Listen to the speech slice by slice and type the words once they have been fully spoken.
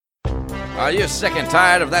Are you sick and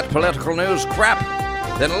tired of that political news crap?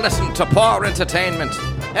 Then listen to Poor Entertainment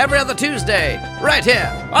every other Tuesday, right here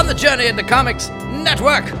on the Journey into Comics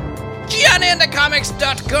Network.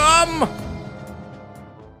 JourneyIntoComics.com.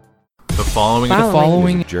 The following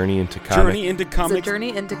Following. Journey into Comics. Journey into It's a Comics. Journey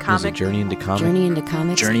into There's a Comics Journey into Comics. Journey into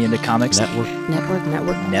Comics. Journey into Comics Network.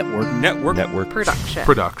 Network. production.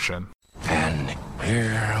 production. And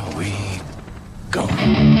here we go.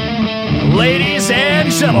 Ladies and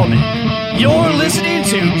gentlemen, you're listening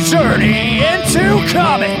to Journey into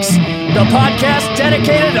Comics, the podcast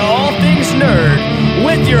dedicated to all things nerd,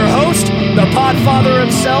 with your host, the podfather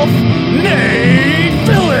himself, Nate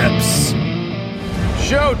Phillips.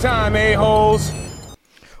 Showtime, a-holes.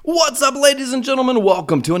 What's up, ladies and gentlemen?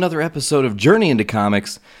 Welcome to another episode of Journey into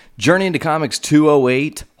Comics. Journey into Comics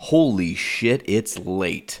 208. Holy shit, it's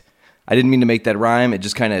late. I didn't mean to make that rhyme. It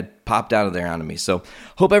just kind of popped out of there onto me. So,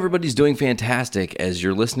 hope everybody's doing fantastic as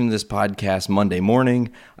you're listening to this podcast Monday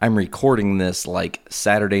morning. I'm recording this like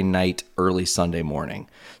Saturday night, early Sunday morning.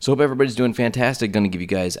 So, hope everybody's doing fantastic. Going to give you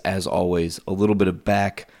guys, as always, a little bit of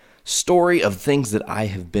back story of things that I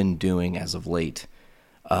have been doing as of late.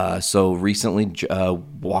 So recently,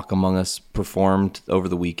 Walk Among Us performed over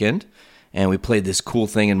the weekend, and we played this cool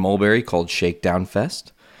thing in Mulberry called Shakedown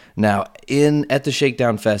Fest. Now, at the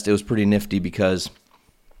Shakedown Fest, it was pretty nifty because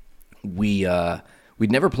we'd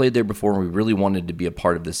never played there before, and we really wanted to be a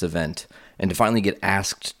part of this event. And to finally get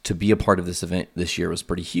asked to be a part of this event this year was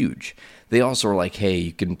pretty huge. They also were like, hey,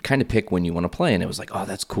 you can kind of pick when you want to play, and it was like, oh,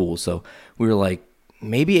 that's cool. So we were like,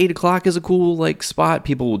 maybe 8 o'clock is a cool spot.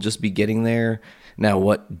 People will just be getting there. Now,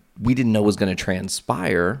 what we didn't know was going to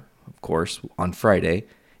transpire, of course, on Friday,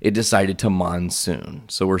 it decided to monsoon.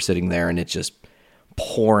 So we're sitting there, and it's just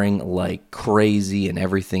pouring like crazy, and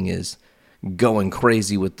everything is going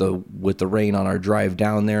crazy with the rain on our drive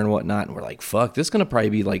down there and whatnot. And we're like, fuck, this is going to probably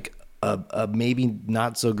be like a maybe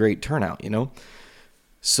not so great turnout, you know?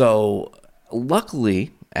 So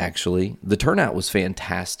luckily, actually, the turnout was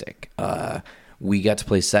fantastic. We got to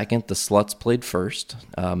play second. The sluts played first.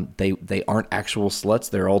 They aren't actual sluts.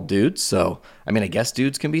 They're all dudes. So, I mean, I guess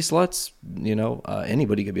dudes can be sluts. You know,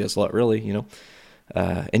 anybody could be a slut, really, you know.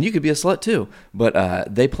 And you could be a slut, too. But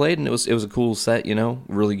they played, and it was a cool set, you know,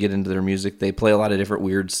 really get into their music. They play a lot of different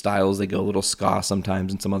weird styles. They go a little ska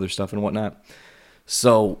sometimes and some other stuff and whatnot.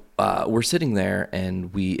 So we're sitting there, and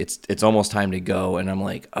it's almost time to go. And I'm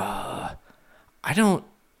like, I don't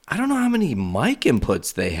know how many mic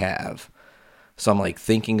inputs they have. So I'm like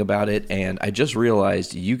thinking about it, and I just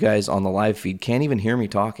realized you guys on the live feed can't even hear me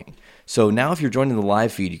talking. So now if you're joining the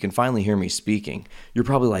live feed, you can finally hear me speaking. You're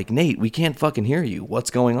probably like, Nate, we can't fucking hear you. What's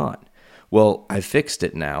going on? Well, I fixed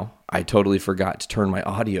it now. I totally forgot to turn my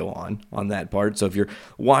audio on that part. So if you're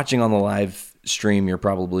watching on the live stream, you're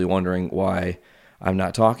probably wondering why I'm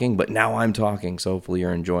not talking, but now I'm talking, so hopefully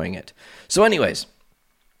you're enjoying it. So anyways,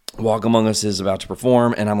 Walk Among Us is about to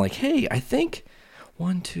perform, and I'm like, hey, I think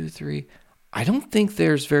 1, 2, 3... I don't think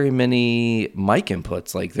there's very many mic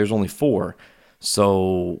inputs. Like, there's only 4.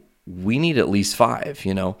 So we need at least 5,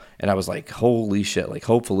 you know? And I was like, holy shit, like,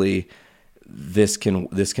 hopefully this can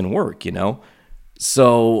work, you know?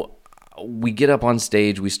 So we get up on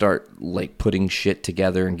stage, we start, like, putting shit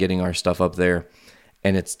together and getting our stuff up there.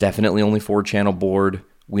 And it's definitely only 4-channel board.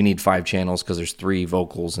 We need 5 channels because there's 3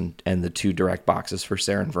 vocals and the 2 direct boxes for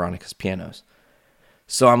Sarah and Veronica's pianos.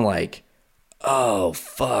 So I'm like, oh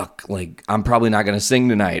fuck, like I'm probably not gonna sing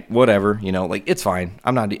tonight, whatever, you know, like it's fine.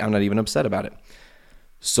 I'm not even upset about it.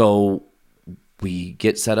 So we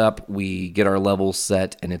get set up, we get our levels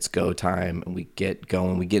set, and it's go time, and we get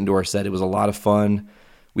going, we get into our set. It was a lot of fun.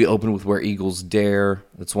 We opened with Where Eagles Dare.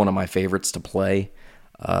 That's one of my favorites to play.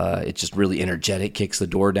 It's just really energetic, kicks the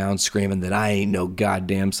door down screaming that I ain't no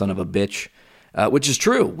goddamn son of a bitch, which is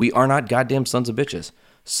true. We are not goddamn sons of bitches.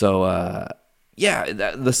 So yeah,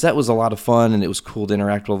 the set was a lot of fun, and it was cool to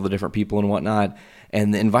interact with all the different people and whatnot.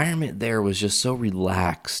 And the environment there was just so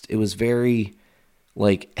relaxed. It was very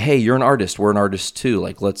like, hey, you're an artist. We're an artist too.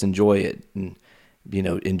 Like, let's enjoy it and, you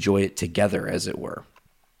know, enjoy it together, as it were.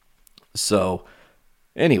 So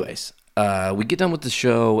anyways, we get done with the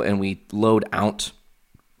show, and we load out.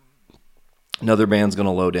 Another band's going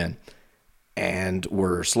to load in. And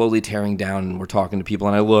we're slowly tearing down, and we're talking to people.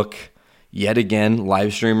 And I look... Yet again,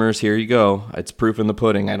 live streamers, here you go. It's proof in the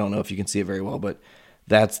pudding. I don't know if you can see it very well, but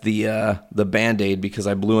that's the Band-Aid because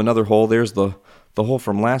I blew another hole. There's the hole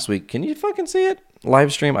from last week. Can you fucking see it?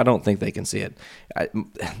 live stream, I don't think they can see it. I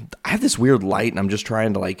have this weird light, and I'm just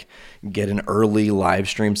trying to like get an early live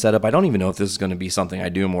stream set up. I don't even know if this is going to be something I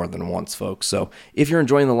do more than once, folks. So if you're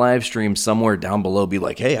enjoying the live stream, somewhere down below, be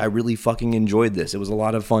like, hey, I really fucking enjoyed this. It was a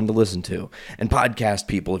lot of fun to listen to. And podcast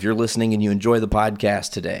people, if you're listening and you enjoy the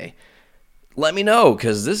podcast today, let me know,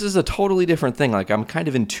 because this is a totally different thing. Like, I'm kind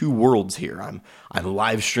of in two worlds here. I'm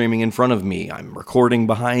live streaming in front of me. I'm recording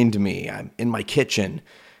behind me. I'm in my kitchen,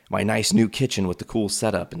 my nice new kitchen with the cool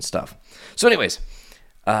setup and stuff. So anyways,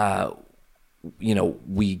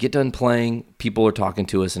 we get done playing. People are talking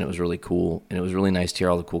to us, and it was really cool. And it was really nice to hear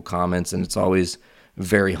all the cool comments, and it's always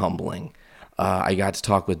very humbling. I got to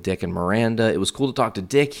talk with Dick and Miranda. It was cool to talk to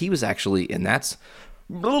Dick. He was actually, and that's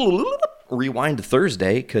rewind to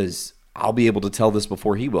Thursday, because I'll be able to tell this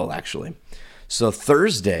before he will, actually. So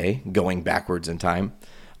Thursday, going backwards in time,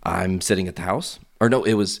 I'm sitting at the house. Or no,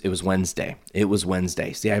 it was Wednesday. It was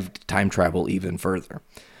Wednesday. See, I have to time travel even further.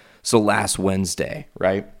 So last Wednesday,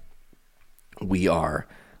 right, we are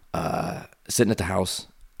sitting at the house,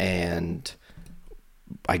 and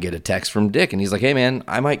I get a text from Dick, and he's like, hey, man,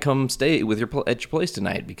 I might come stay at your place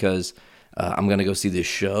tonight, because I'm going to go see this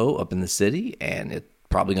show up in the city, and it's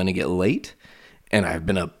probably going to get late. And I've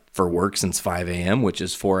been up for work since 5 a.m., which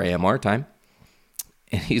is 4 a.m. our time.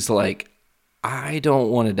 And he's like, I don't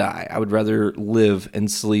want to die. I would rather live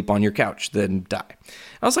and sleep on your couch than die.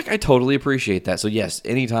 I was like, I totally appreciate that. So yes,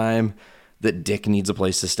 anytime that Dick needs a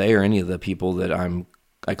place to stay, or any of the people that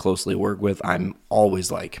I closely work with, I'm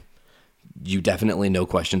always like, you definitely, no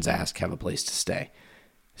questions asked, have a place to stay.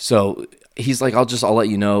 So he's like, I'll let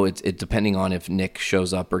you know. It's depending on if Nick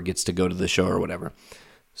shows up or gets to go to the show or whatever.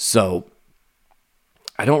 So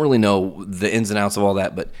I don't really know the ins and outs of all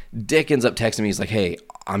that, but Dick ends up texting me. He's like, hey,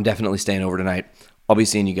 I'm definitely staying over tonight. I'll be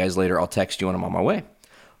seeing you guys later. I'll text you when I'm on my way.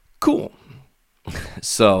 Cool.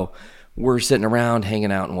 So we're sitting around,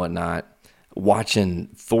 hanging out and whatnot, watching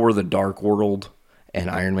Thor: The Dark World and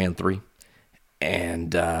Iron Man 3.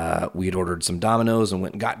 And we had ordered some Domino's and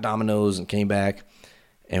went and got Domino's and came back.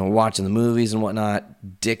 And we're watching the movies and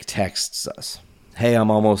whatnot. Dick texts us, hey,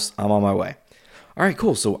 I'm on my way. All right,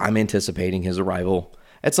 cool. So I'm anticipating his arrival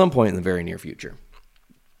at some point in the very near future.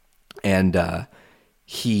 And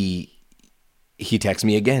he texts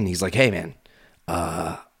me again. He's like, hey, man,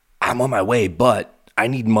 I'm on my way, but I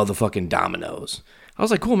need motherfucking Domino's. I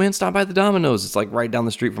was like, cool, man, stop by the Domino's. It's like right down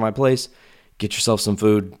the street from my place. Get yourself some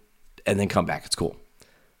food and then come back. It's cool.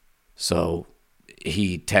 So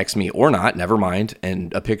he texts me, or not, never mind,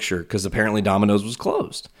 and a picture, because apparently Domino's was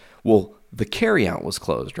closed. Well, the carryout was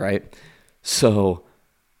closed, right? So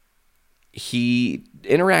he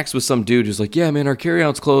interacts with some dude who's like, yeah, man, our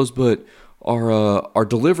carryout's closed, but our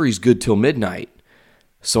delivery's good till midnight.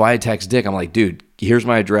 So I text Dick. I'm like, dude, here's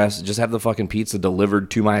my address. Just have the fucking pizza delivered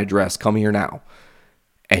to my address. Come here now.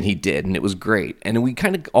 And he did, and it was great. And we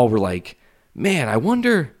kind of all were like, man, I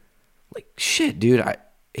wonder, like, shit, dude,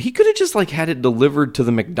 he could have just like had it delivered to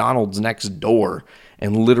the McDonald's next door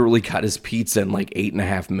and literally got his pizza in like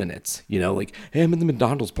 8.5 minutes. You know, like, hey, I'm in the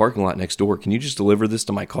McDonald's parking lot next door. Can you just deliver this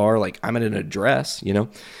to my car? Like, I'm at an address, you know?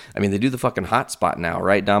 I mean, they do the fucking hotspot now,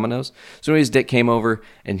 right, Domino's? So anyways, Dick came over,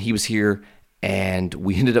 and he was here, and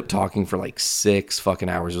we ended up talking for like 6 fucking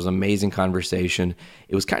hours. It was an amazing conversation.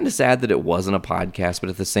 It was kind of sad that it wasn't a podcast,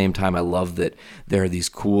 but at the same time, I love that there are these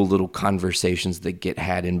cool little conversations that get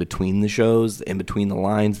had in between the shows, in between the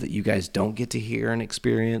lines, that you guys don't get to hear and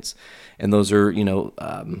experience. And those are, you know,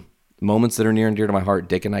 moments that are near and dear to my heart.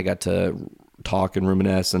 Dick and I got to talk and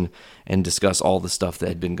reminisce and discuss all the stuff that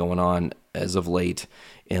had been going on as of late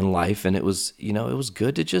in life. And it was, you know, it was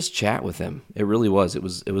good to just chat with him. It really was. It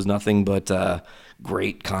was nothing but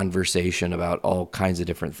great conversation about all kinds of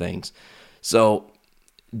different things. So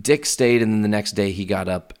Dick stayed, and then the next day he got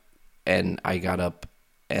up and I got up,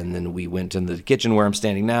 and then we went into the kitchen where I'm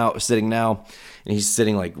sitting now, and he's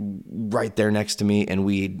sitting like right there next to me, and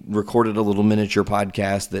we recorded a little miniature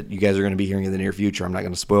podcast that you guys are going to be hearing in the near future. I'm not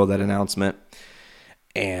going to spoil that announcement.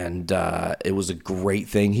 And it was a great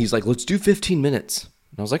thing. He's like, let's do 15 minutes.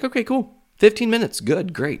 And I was like, okay, cool. 15 minutes.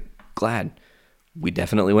 Good. Great. Glad. We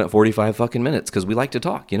definitely went 45 fucking minutes because we like to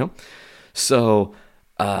talk, you know? So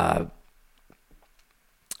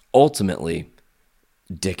ultimately,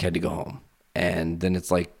 Dick had to go home. And then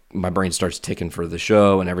it's like my brain starts ticking for the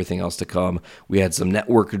show and everything else to come. We had some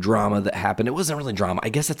network drama that happened. It wasn't really drama. I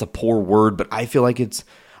guess that's a poor word, but I feel like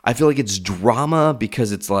it's drama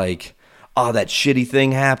because it's like, oh, that shitty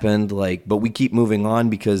thing happened, like, but we keep moving on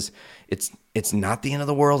because it's not the end of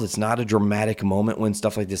the world. It's not a dramatic moment when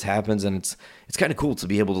stuff like this happens, and it's kind of cool to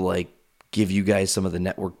be able to like give you guys some of the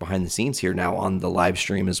network behind the scenes here now on the live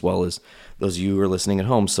stream, as well as those of you who are listening at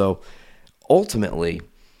home. So ultimately,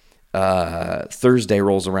 Thursday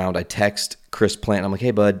rolls around. I text Chris Plant. I'm like,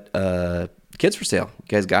 hey, bud, Kids for Sale. You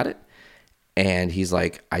guys got it? And he's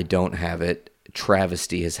like, I don't have it.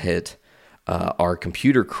 Travesty has hit. Our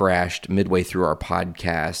computer crashed midway through our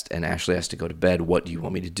podcast, and Ashley has to go to bed. What do you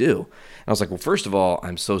want me to do? And I was like, well, first of all,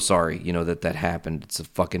 I'm so sorry, that happened. It's a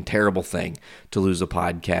fucking terrible thing to lose a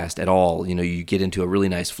podcast at all. You get into a really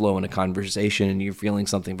nice flow in a conversation, and you're feeling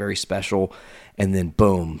something very special, and then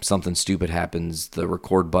boom, something stupid happens. The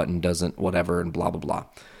record button doesn't, whatever, and blah, blah, blah.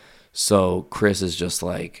 So Chris is just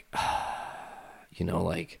like,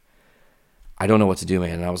 I don't know what to do,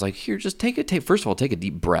 man. And I was like, here, just first of all, take a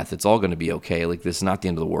deep breath. It's all going to be okay. Like, this is not the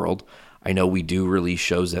end of the world. I know we do release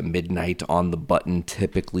shows at midnight on the button,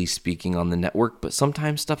 typically speaking, on the network, but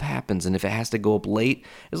sometimes stuff happens, and if it has to go up late,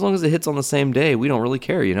 as long as it hits on the same day, we don't really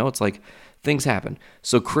care, It's like, things happen.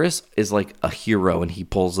 So Chris is like a hero, and he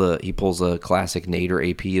pulls a classic Nate or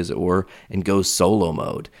AP, as it were, and goes solo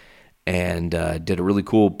mode. And did a really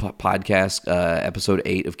cool podcast. Episode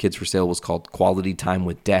 8 of Kids for Sale was called Quality Time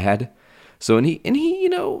with Dad. So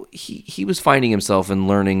he was finding himself and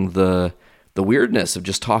learning the weirdness of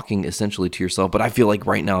just talking essentially to yourself. But I feel like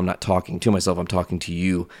right now I'm not talking to myself. I'm talking to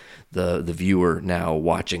you, the viewer now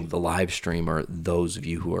watching the live stream, or those of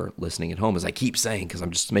you who are listening at home, as I keep saying, because I'm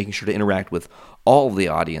just making sure to interact with all the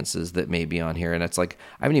audiences that may be on here. And it's like,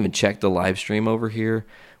 I haven't even checked the live stream over here.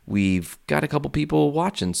 We've got a couple people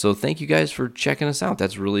watching. So thank you guys for checking us out.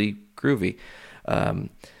 That's really groovy.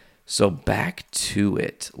 So back to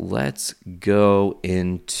it. Let's go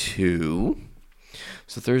into...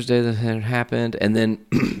 So Thursday that happened, and then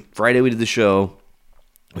Friday we did the show.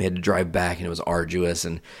 We had to drive back, and it was arduous.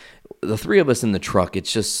 And the three of us in the truck,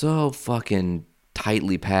 it's just so fucking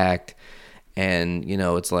tightly packed. And,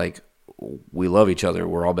 it's like, we love each other.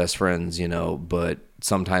 We're all best friends, but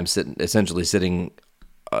sometimes essentially sitting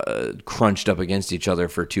crunched up against each other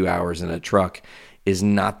for 2 hours in a truck is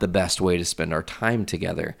not the best way to spend our time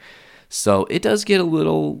together. So it does get a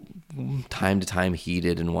little time to time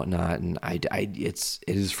heated and whatnot, and it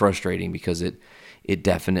is frustrating because it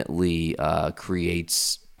definitely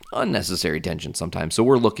creates unnecessary tension sometimes. So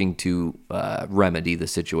we're looking to remedy the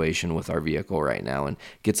situation with our vehicle right now and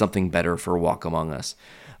get something better for Walk Among Us.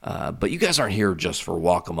 But you guys aren't here just for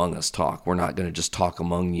Walk Among Us talk. We're not going to just talk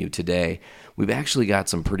among you today. We've actually got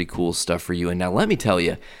some pretty cool stuff for you. And now let me tell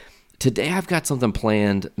you, today I've got something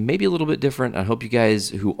planned, maybe a little bit different. I hope you guys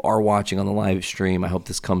who are watching on the live stream, I hope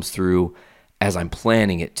this comes through as I'm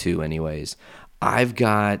planning it to anyways. I've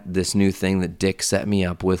got this new thing that Dick set me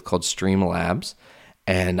up with called Streamlabs,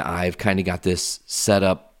 and I've kind of got this set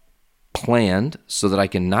up planned so that I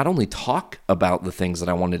can not only talk about the things that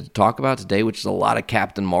I wanted to talk about today, which is a lot of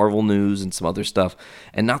Captain Marvel news and some other stuff,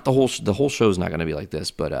 and not the whole show is not going to be like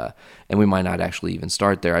this, but and we might not actually even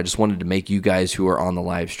start there. I just wanted to make you guys who are on the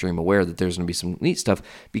live stream aware that there's going to be some neat stuff,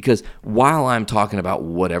 because while I'm talking about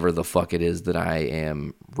whatever the fuck it is that I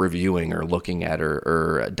am reviewing or looking at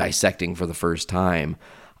or dissecting for the first time,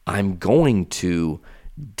 I'm going to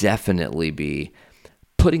definitely be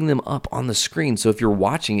putting them up on the screen. So if you're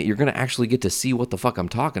watching it, you're going to actually get to see what the fuck I'm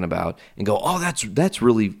talking about and go, oh, that's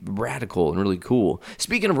really radical and really cool.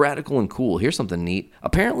 Speaking of radical and cool, here's something neat.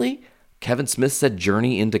 Apparently, Kevin Smith said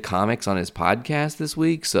Journey into Comics on his podcast this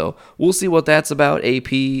week, so we'll see what that's about.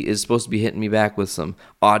 AP is supposed to be hitting me back with some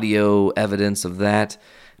audio evidence of that.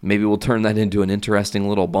 Maybe we'll turn that into an interesting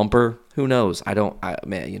little bumper. Who knows? I don't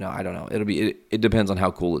know. It depends on how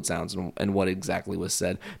cool it sounds and what exactly was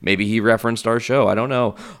said. Maybe he referenced our show. I don't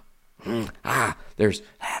know. I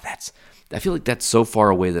feel like that's so far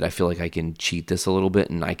away that I feel like I can cheat this a little bit,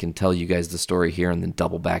 and I can tell you guys the story here and then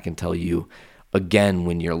double back and tell you again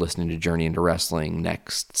when you're listening to Journey into Wrestling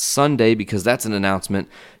next Sunday, because that's an announcement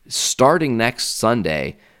starting next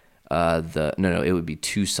Sunday. It would be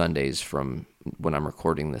 2 Sundays from when I'm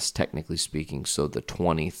recording this, technically speaking. So the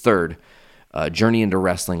 23rd, Journey into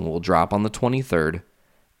Wrestling will drop on the 23rd,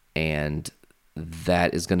 and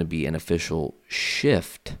that is going to be an official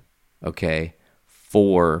shift, okay,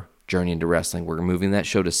 for Journey into Wrestling. We're moving that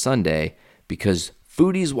show to Sunday because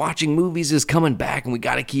Foodies Watching Movies is coming back, and we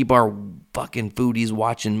got to keep our fucking Foodies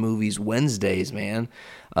Watching Movies Wednesdays, man.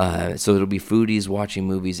 So it'll be Foodies Watching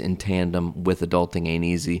Movies in tandem with Adulting Ain't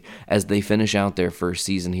Easy as they finish out their first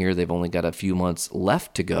season here. They've only got a few months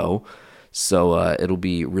left to go, so it'll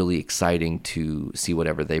be really exciting to see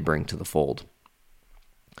whatever they bring to the fold.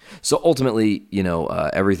 So ultimately,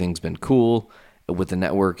 everything's been cool with the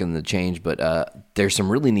network and the change, but there's some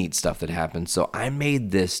really neat stuff that happened. So I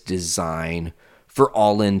made this design for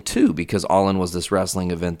All In too, because All In was this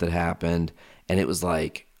wrestling event that happened, and it was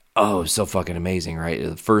like, Oh, so fucking amazing, right?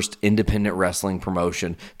 The first independent wrestling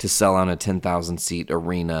promotion to sell out a 10,000 seat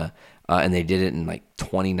arena, and they did it in like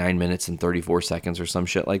 29 minutes and 34 seconds or some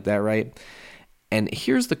shit like that, right? And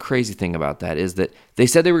here's the crazy thing about that is that they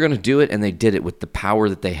said they were going to do it, and they did it with the power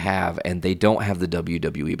that they have, and they don't have the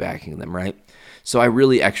WWE backing them, right? So I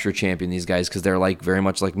really extra champion these guys because they're like very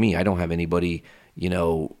much like me. I don't have anybody, you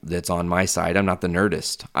know, that's on my side. I'm not the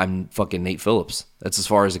Nerdist. I'm fucking Nate Phillips. That's as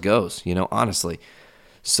far as it goes, you know, honestly.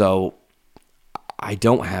 So I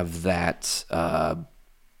don't have that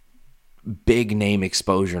big name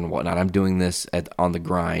exposure and whatnot. I'm doing this on the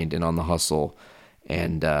grind and on the hustle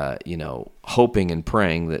and, you know, hoping and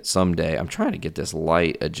praying that someday I'm trying to get this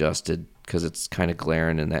light adjusted because it's kind of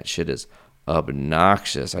glaring and that shit is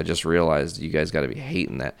obnoxious. I just realized you guys got to be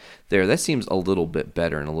hating that. That seems a little bit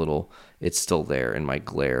better and a little, it's still there in my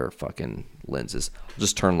glare fucking lenses. I'll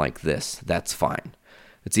just turn like this. That's fine.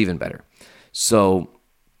 It's even better. So,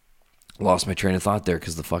 lost my train of thought there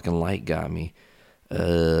because the fucking light got me.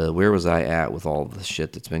 Where was I at with all the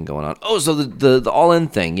shit that's been going on? Oh, so the All In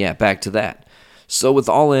thing. Yeah, back to that. So with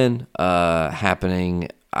All In happening,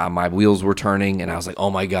 my wheels were turning, and I was like,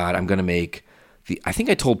 oh my God, I'm going to make I think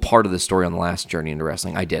I told part of the story on the last Journey into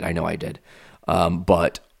Wrestling. I did. I know I did.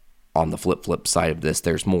 But on the flip side of this,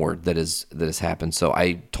 there's more that has happened. So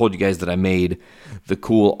I told you guys that I made the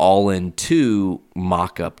cool All-In 2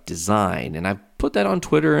 mock-up design, and I put that on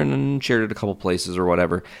Twitter and shared it a couple places or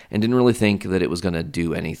whatever, and didn't really think that it was going to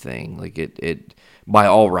do anything. Like it by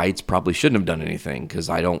all rights probably shouldn't have done anything because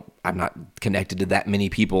I'm not connected to that many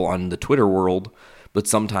people on the Twitter world, but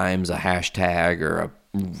sometimes a hashtag or a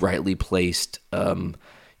rightly placed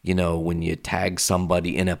you know, when you tag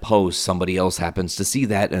somebody in a post, somebody else happens to see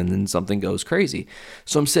that, and then something goes crazy.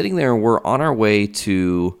 So I'm sitting there, and we're on our way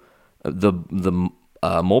to the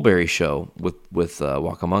Mulberry show with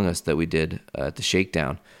Walk Among Us that we did at the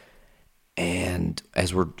Shakedown. And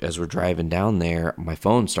as we're driving down there, my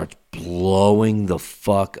phone starts blowing the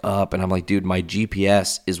fuck up, and I'm like, dude, my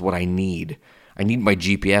GPS is what I need. I need my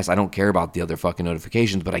GPS. I don't care about the other fucking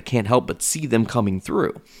notifications, but I can't help but see them coming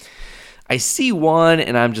through. I see one,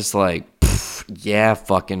 and I'm just like, yeah,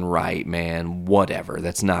 fucking right, man. Whatever.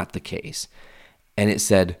 That's not the case. And it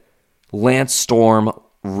said, Lance Storm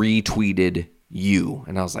retweeted you.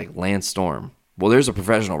 And I was like, Lance Storm? Well, there's a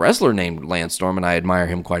professional wrestler named Lance Storm, and I admire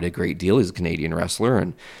him quite a great deal. He's a Canadian wrestler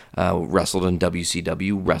and wrestled in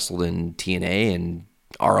WCW, wrestled in TNA and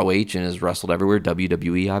ROH, and has wrestled everywhere.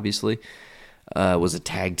 WWE, obviously. Was a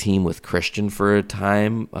tag team with Christian for a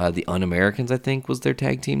time. The Un-Americans, I think, was their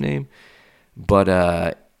tag team name.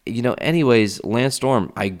 But, you know, anyways, Lance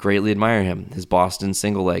Storm, I greatly admire him. His Boston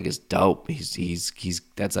single leg is dope. He's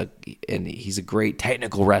a great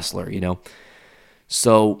technical wrestler, you know.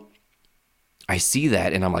 So I see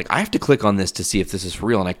that, and I'm like, I have to click on this to see if this is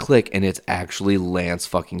real. And I click, and it's actually Lance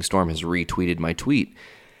fucking Storm has retweeted my tweet.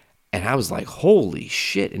 And I was like, holy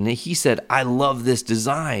shit. And he said, I love this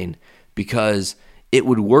design because it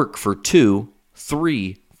would work for 2,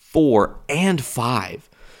 3, 4, and 5.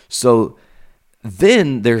 So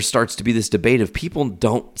then there starts to be this debate of people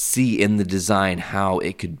don't see in the design how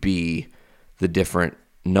it could be the different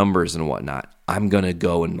numbers and whatnot. I'm going to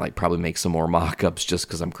go and like probably make some more mock-ups just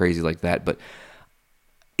because I'm crazy like that. But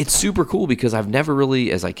it's super cool because I've never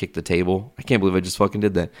really, as I kick the table, I can't believe I just fucking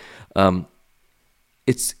did that.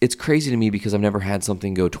 It's crazy to me because I've never had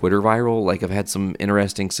something go Twitter viral. Like I've had some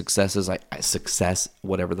interesting successes,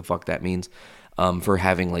 whatever the fuck that means, for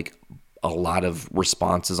having like a lot of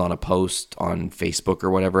responses on a post on Facebook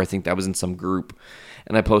or whatever. I think that was in some group.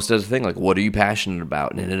 And I posted a thing like, what are you passionate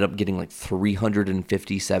about? And it ended up getting like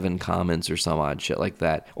 357 comments or some odd shit like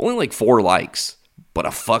that. Only like 4 likes, but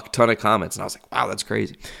a fuck ton of comments. And I was like, wow, that's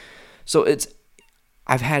crazy. So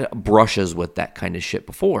I've had brushes with that kind of shit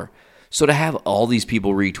before. So to have all these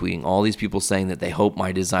people retweeting, all these people saying that they hope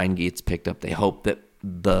my design gets picked up, they hope that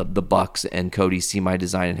the Bucks and Cody see my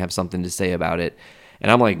design and have something to say about it. And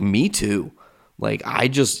I'm like, me too. Like,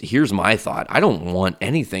 here's my thought. I don't want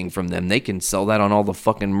anything from them. They can sell that on all the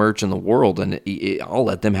fucking merch in the world, and I'll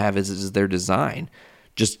let them have it as their design.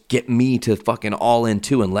 Just get me to fucking All In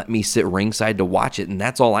too and let me sit ringside to watch it, and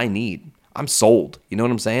that's all I need. I'm sold. You know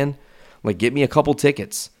what I'm saying? Like, get me a couple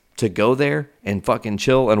tickets to go there and fucking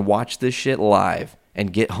chill and watch this shit live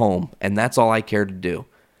and get home, and that's all I care to do.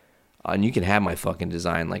 And you can have my fucking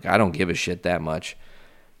design. Like, I don't give a shit that much.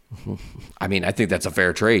 I mean, I think that's a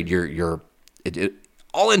fair trade.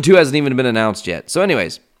 All In 2 hasn't even been announced yet. So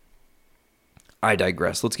anyways, I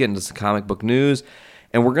digress. Let's get into some comic book news.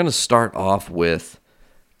 And we're going to start off with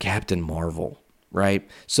Captain Marvel, right?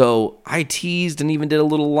 So I teased and even did a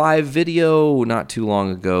little live video not too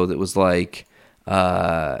long ago that was like,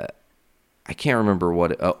 I can't remember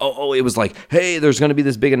what. It was like, hey, there's going to be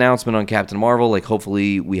this big announcement on Captain Marvel. Like,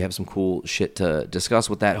 hopefully we have some cool shit to discuss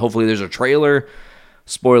with that. Hopefully there's a trailer.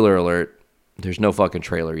 Spoiler alert. There's no fucking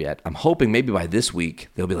trailer yet. I'm hoping maybe by this week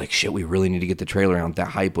they'll be like, shit, we really need to get the trailer out. That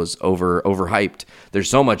hype was overhyped. There's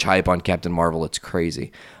so much hype on Captain Marvel, it's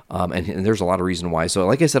crazy. And there's a lot of reason why. So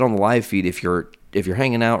like I said on the live feed, if you're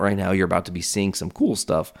hanging out right now, you're about to be seeing some cool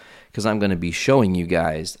stuff because I'm going to be showing you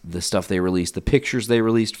guys the stuff they released, the pictures they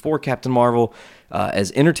released for Captain Marvel.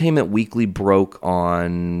 As Entertainment Weekly broke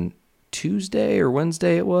on Tuesday or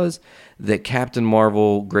Wednesday it was, that Captain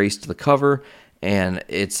Marvel graced the cover. And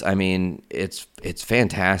it's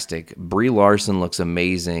fantastic. Brie Larson looks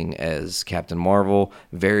amazing as Captain Marvel.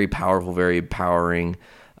 Very powerful, very empowering.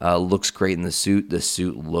 Looks great in the suit. The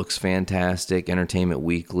suit looks fantastic. Entertainment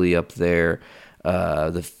Weekly up there.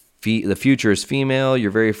 The future is female. Your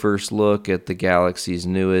very first look at the galaxy's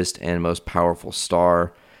newest and most powerful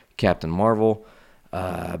star, Captain Marvel.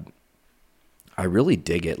 I really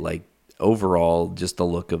dig it. Like, overall, just the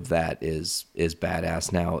look of that is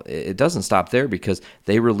badass. Now, it doesn't stop there because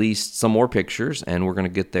they released some more pictures, and we're going to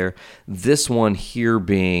get there. This one here,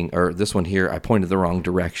 I pointed the wrong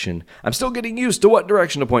direction. I'm still getting used to what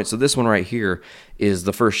direction to point. So this one right here is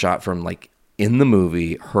the first shot from, like, in the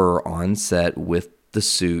movie, her on set with the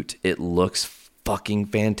suit. It looks fucking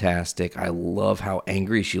fantastic. I love how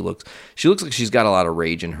angry she looks. She looks like she's got a lot of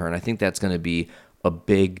rage in her, and I think that's going to be a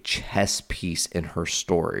big chess piece in her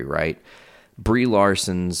story, right? Brie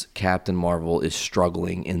Larson's Captain Marvel is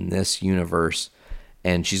struggling in this universe,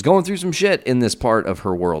 and she's going through some shit in this part of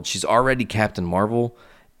her world. She's already Captain Marvel,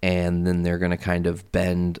 and then they're going to kind of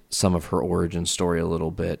bend some of her origin story a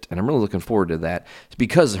little bit, and I'm really looking forward to that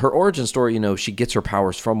because her origin story, she gets her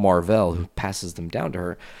powers from Mar-Vell, who passes them down to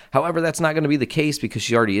her. However, that's not going to be the case because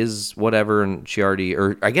she already is whatever, and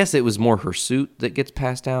or I guess it was more her suit that gets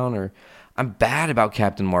passed down, or I'm bad about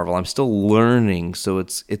Captain Marvel. I'm still learning, so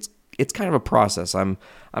it's kind of a process. I'm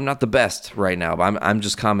not the best right now, but I'm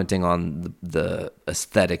just commenting on the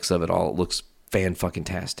aesthetics of it all. It looks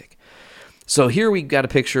fan-fucking-tastic. So here we got a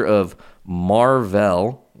picture of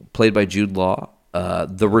Mar-Vell, played by Jude Law.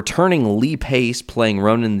 The returning Lee Pace playing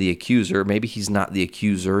Ronan the Accuser. Maybe he's not the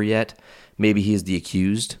Accuser yet. Maybe he is the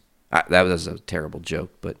accused. That was a terrible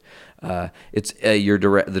joke, but it's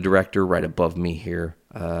the director right above me here.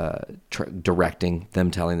 Directing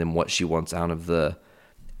them, telling them what she wants out of the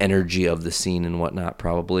energy of the scene and whatnot,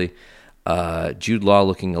 probably. Jude Law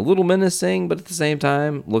looking a little menacing, but at the same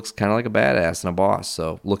time looks kind of like a badass and a boss,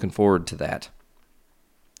 so looking forward to that.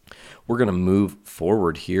 We're going to move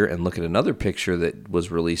forward here and look at another picture that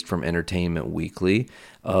was released from Entertainment Weekly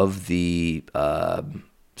of the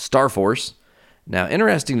Star Force. Now,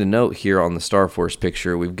 interesting to note here on the Star Force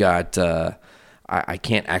picture, we've got... I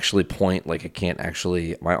can't actually point, like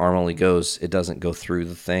my arm only goes, it doesn't go through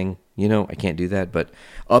the thing, I can't do that, but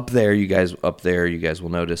up there, you guys will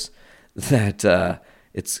notice that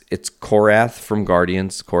it's Korath from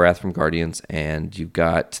Guardians, and you've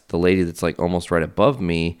got the lady that's like almost right above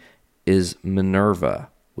me is Minerva,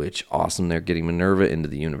 which awesome, they're getting Minerva into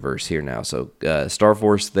the universe here now, so Star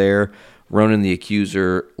Force there, Ronan the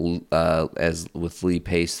Accuser, as with Lee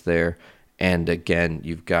Pace there. And again,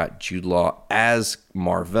 you've got Jude Law as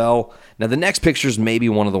Mar-Vell. Now, the next picture is maybe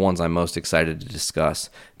one of the ones I'm most excited to discuss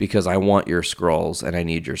because I want your Skrulls and I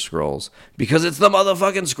need your Skrulls because it's the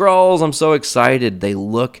motherfucking Skrulls. I'm so excited. They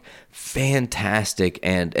look fantastic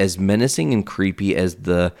and as menacing and creepy as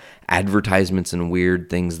the advertisements and weird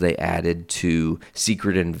things they added to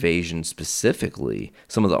Secret Invasion specifically.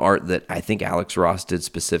 Some of the art that I think Alex Ross did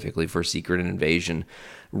specifically for Secret Invasion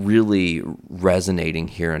really resonating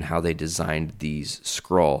here in how they designed these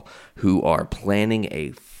Skrull who are planning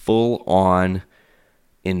a full-on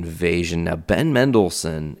invasion. Now, Ben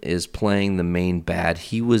Mendelsohn is playing the main bad.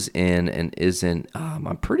 He was in and is in,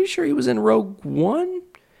 I'm pretty sure he was in Rogue One.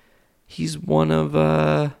 He's one of,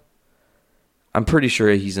 I'm pretty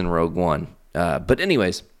sure he's in Rogue One. But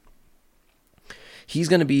anyways, he's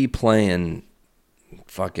going to be playing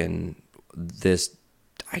fucking this,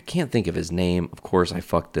 I can't think of his name. Of course, I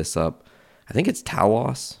fucked this up. I think it's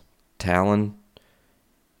Talos, Talon,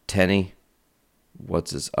 Tenny.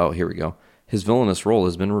 What's his? Oh, here we go. His villainous role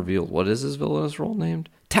has been revealed. What is his villainous role named?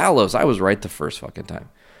 Talos. I was right the first fucking time.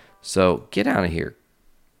 So get out of here.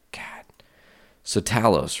 God. So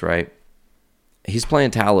Talos, right? He's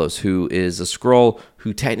playing Talos, who is a Skrull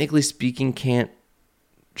who technically speaking can't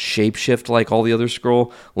shapeshift like all the other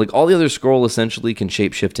Skrull. Like all the other Skrull essentially can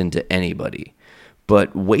shapeshift into anybody.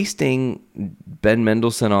 But wasting Ben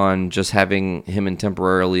Mendelsohn on just having him in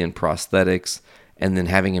temporarily in prosthetics and then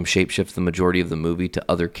having him shapeshift the majority of the movie to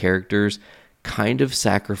other characters kind of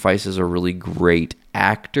sacrifices a really great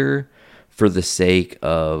actor for the sake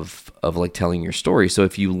of like telling your story. So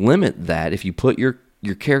if you limit that, if you put your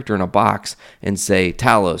character in a box and say,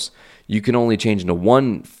 Talos, you can only change into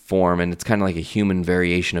one form, and it's kind of like a human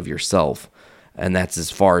variation of yourself, and that's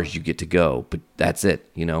as far as you get to go, but that's it,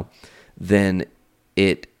 you know, then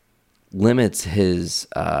it limits his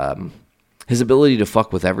ability to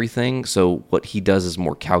fuck with everything. So what he does is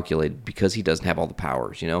more calculated because he doesn't have all the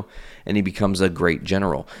powers, you know, and he becomes a great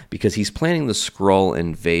general because he's planning the Skrull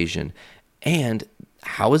invasion. And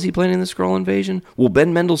how is he planning the Skrull invasion? Well,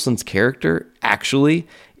 Ben Mendelsohn's character actually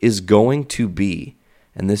is going to be,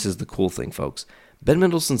 and this is the cool thing, folks, Ben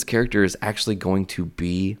Mendelsohn's character is actually going to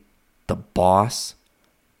be the boss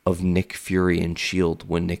of Nick Fury in S.H.I.E.L.D.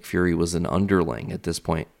 when Nick Fury was an underling at this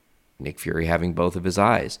point. Nick Fury having both of his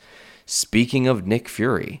eyes. Speaking of Nick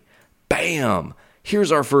Fury, bam!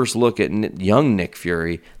 Here's our first look at young Nick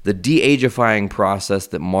Fury. The de-agifying process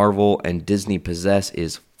that Marvel and Disney possess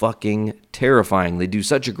is fucking terrifying. They do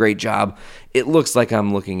such a great job. It looks like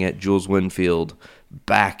I'm looking at Jules Winfield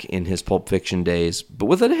back in his Pulp Fiction days, but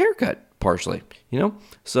with a haircut, partially, you know?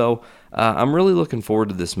 So I'm really looking forward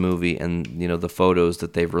to this movie, and, you know, the photos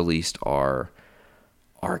that they've released are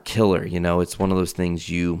killer. You know, it's one of those things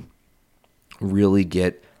you really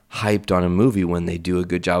get hyped on a movie when they do a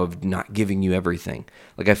good job of not giving you everything.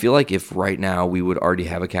 Like, I feel like if right now we would already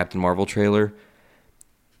have a Captain Marvel trailer,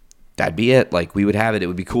 that'd be it. Like, we would have it. It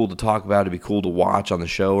would be cool to talk about. It'd be cool to watch on the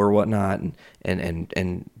show or whatnot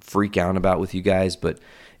and freak out about with you guys. But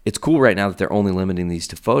it's cool right now that they're only limiting these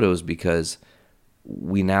to photos because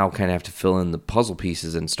we now kind of have to fill in the puzzle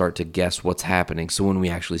pieces and start to guess what's happening. So when we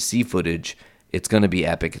actually see footage, it's going to be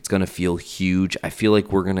epic. It's going to feel huge. I feel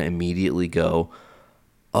like we're going to immediately go,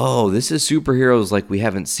 oh, this is superheroes like we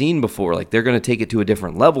haven't seen before. Like, they're going to take it to a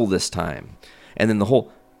different level this time. And then the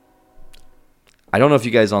whole... I don't know if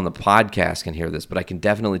you guys on the podcast can hear this, but I can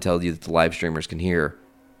definitely tell you that the live streamers can hear.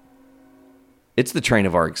 It's the train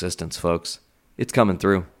of our existence, folks. It's coming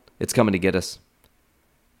through. It's coming to get us.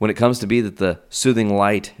 When it comes to be that the soothing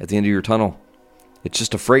light at the end of your tunnel, it's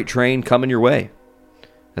just a freight train coming your way.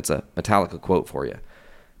 That's a Metallica quote for you.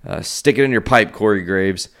 Stick it in your pipe, Corey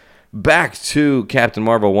Graves. Back to Captain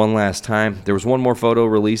Marvel one last time. There was one more photo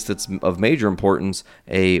released that's of major importance.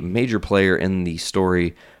 A major player in the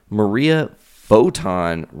story, Maria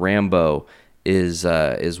Photon Rambeau, is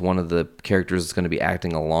one of the characters that's going to be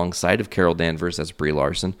acting alongside of Carol Danvers as Brie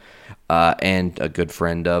Larson, and a good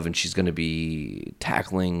friend of, and she's going to be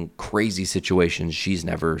tackling crazy situations she's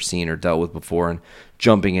never seen or dealt with before and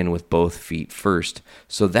jumping in with both feet first.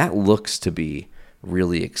 So that looks to be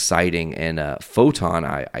really exciting. And Photon,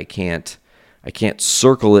 I can't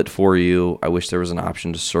circle it for you. I wish there was an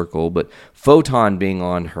option to circle, but Photon being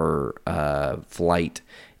on her flight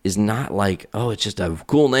is not like, oh, it's just a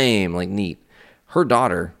cool name, like neat. Her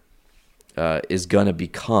daughter is going to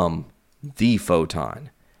become the Photon,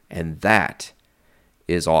 and that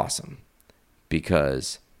is awesome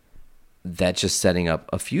because that's just setting up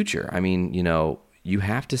a future. I mean, you know, you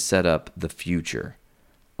have to set up the future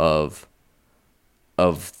of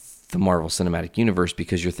the Marvel Cinematic Universe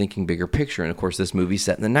because you're thinking bigger picture. And, of course, this movie's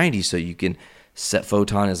set in the 90s, so you can set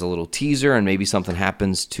Photon as a little teaser, and maybe something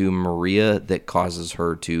happens to Maria that causes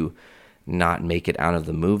her to not make it out of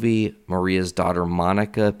the movie. Maria's daughter,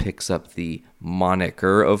 Monica, picks up the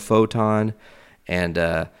moniker of Photon. And,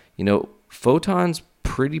 you know, Photon's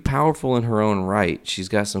pretty powerful in her own right. She's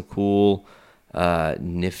got some cool,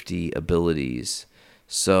 nifty abilities.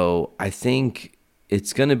 So I think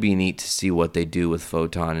it's going to be neat to see what they do with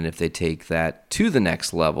Photon and if they take that to the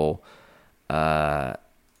next level. Now,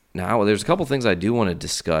 there's a couple things I do want to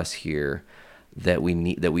discuss here that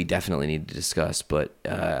we definitely need to discuss, but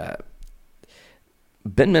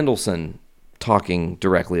Ben Mendelsohn, talking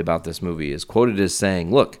directly about this movie, is quoted as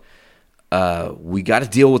saying, look, we got to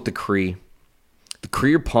deal with the Kree. The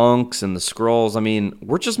Kree are punks and the Skrulls. I mean,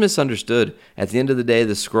 we're just misunderstood. At the end of the day,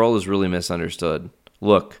 the Skrull is really misunderstood.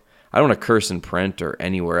 Look, I don't want to curse in print or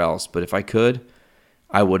anywhere else, but if I could,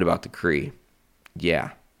 I would about the Kree.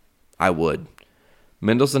 Yeah, I would.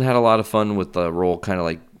 Mendelsohn had a lot of fun with the role, kind of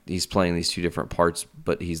like he's playing these two different parts,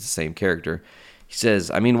 but he's the same character. He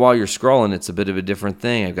says, I mean, while you're scrolling, it's a bit of a different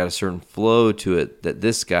thing. I've got a certain flow to it that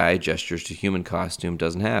this guy, gestures to human costume,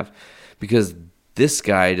 doesn't have. Because this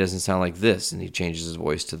guy doesn't sound like this, and he changes his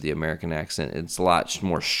voice to the American accent. It's a lot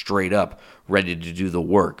more straight up, ready to do the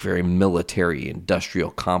work, very military,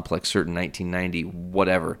 industrial complex, certain 1990,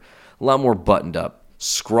 whatever. A lot more buttoned up.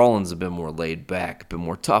 Scrawling's a bit more laid back, a bit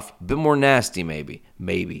more tough, a bit more nasty maybe.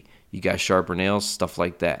 Maybe. You got sharper nails, stuff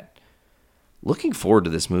like that. looking forward to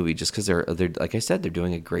this movie just because they're like I said, they're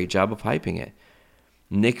doing a great job of hyping it.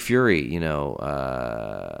 Nick Fury,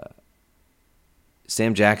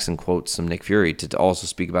 Sam Jackson quotes some Nick Fury to also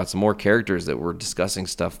speak about some more characters that we're discussing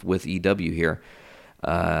stuff with EW here.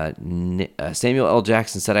 Samuel L.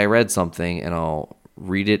 Jackson said, I read something, and I'll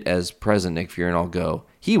read it as present Nick Fury, and I'll go,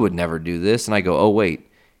 he would never do this. And I go, oh, wait,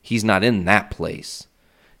 he's not in that place,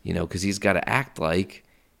 because he's got to act like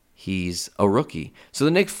he's a rookie. So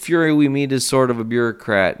the Nick Fury we meet is sort of a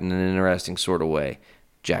bureaucrat in an interesting sort of way.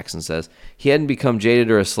 Jackson says he hadn't become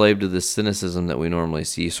jaded or a slave to the cynicism that we normally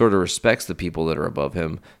see. He sort of respects the people that are above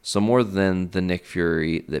him, so more than the Nick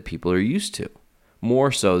Fury that people are used to.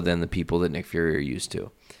 More so than the people that Nick Fury are used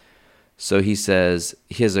to. So he says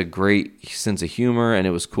he has a great sense of humor, and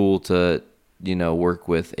it was cool to, work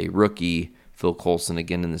with a rookie, Phil Coulson,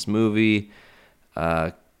 again in this movie.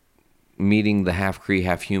 Meeting the half-Kree,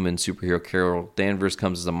 half-human superhero Carol Danvers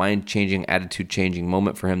comes as a mind-changing, attitude-changing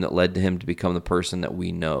moment for him that led to him to become the person that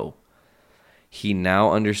we know. He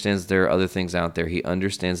now understands there are other things out there. He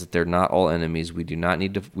understands that they're not all enemies. We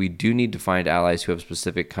do need to find allies who have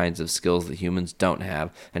specific kinds of skills that humans don't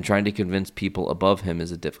have, and trying to convince people above him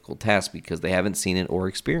is a difficult task because they haven't seen it or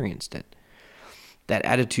experienced it. That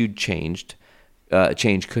attitude change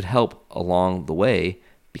could help along the way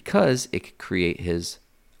because it could create his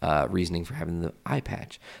reasoning for having the eye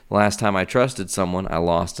patch. The last time I trusted someone, I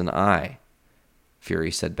lost an eye, Fury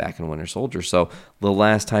said back in Winter Soldier. So the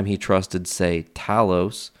last time he trusted, say,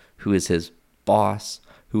 Talos, who is his boss,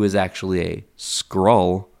 who is actually a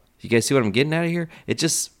Skrull. You guys see what I'm getting at here? It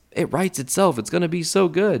writes itself. It's going to be so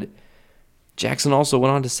good. Jackson also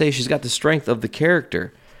went on to say she's got the strength of the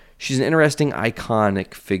character. She's an interesting,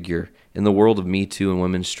 iconic figure in the world of Me Too and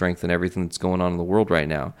women's strength and everything that's going on in the world right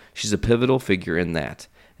now. She's a pivotal figure in that.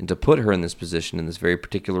 And to put her in this position, in this very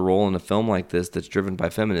particular role in a film like this that's driven by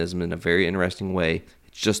feminism in a very interesting way,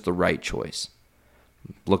 it's just the right choice.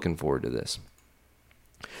 Looking forward to this.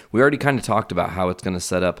 We already kind of talked about how it's going to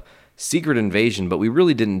set up Secret Invasion, but we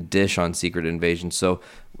really didn't dish on Secret Invasion. So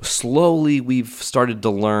slowly we've started to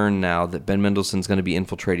learn now that Ben Mendelsohn's going to be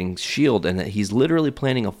infiltrating S.H.I.E.L.D. and that he's literally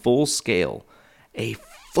planning a full-scale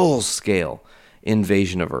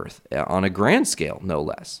invasion of Earth on a grand scale, no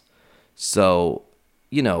less. So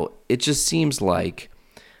it just seems like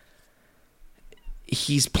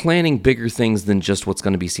he's planning bigger things than just what's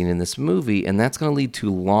going to be seen in this movie, and that's going to lead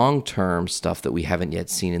to long-term stuff that we haven't yet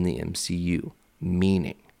seen in the MCU.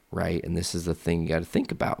 Meaning, right? And this is the thing you got to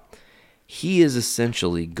think about. He is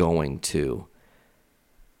essentially going to...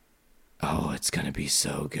 Oh, it's going to be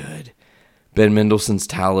so good. Ben Mendelsohn's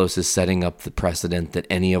Talos is setting up the precedent that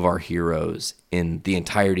any of our heroes in the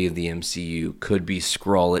entirety of the MCU could be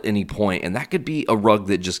Skrull at any point, and that could be a rug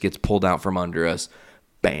that just gets pulled out from under us.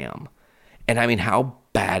 Bam. And I mean, how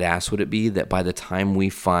badass would it be that by the time we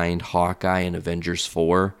find Hawkeye in Avengers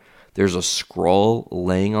 4, there's a Skrull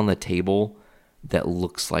laying on the table that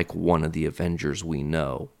looks like one of the Avengers we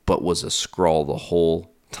know, but was a Skrull the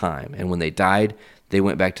whole time. And when they died, they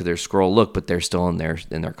went back to their Skrull look, but they're still in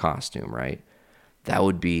their costume, right? That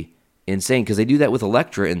would be insane because they do that with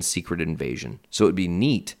Elektra in Secret Invasion. So it would be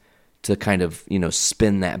neat to kind of,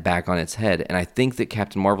 spin that back on its head. And I think that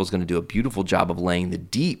Captain Marvel is going to do a beautiful job of laying the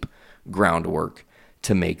deep groundwork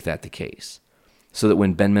to make that the case. So that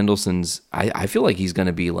when Ben Mendelsohn's, I feel like he's going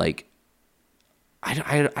to be like,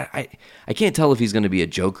 I can't tell if he's going to be a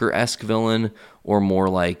Joker-esque villain or more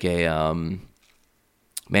like a...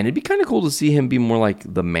 Man, it'd be kind of cool to see him be more like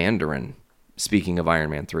the Mandarin, speaking of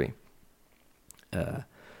Iron Man 3.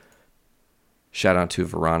 Shout out to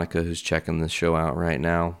Veronica, who's checking the show out right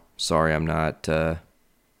now. Sorry, I'm not done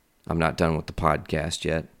with the podcast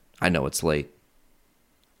yet. I know it's late.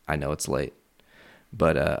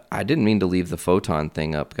 But I didn't mean to leave the photon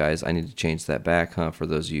thing up, guys. I need to change that back, for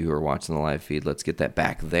those of you who are watching the live feed. Let's get that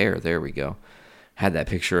back there. There we go. Had that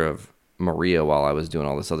picture of Maria while I was doing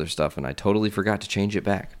all this other stuff, and I totally forgot to change it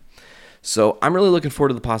back. So I'm really looking forward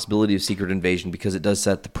to the possibility of Secret Invasion because it does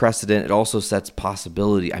set the precedent. It also sets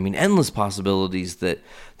endless possibilities that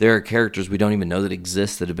there are characters we don't even know that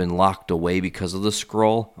exist that have been locked away because of the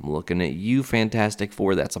Skrull. I'm looking at you, Fantastic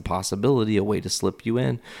Four. That's a possibility, a way to slip you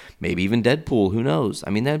in. Maybe even Deadpool, who knows?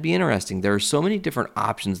 I mean, that'd be interesting. There are so many different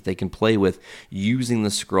options they can play with using the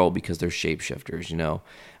Skrull because they're shapeshifters,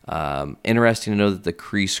 Interesting to know that the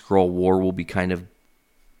Kree-Skrull War will be kind of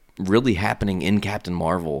really happening in Captain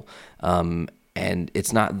Marvel. And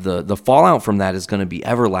it's not the fallout from that is going to be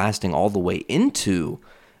everlasting all the way into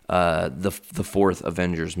the fourth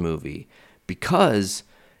Avengers movie because,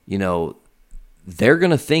 they're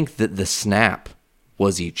going to think that the snap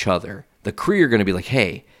was each other. The Kree are going to be like,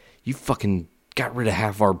 hey, you fucking got rid of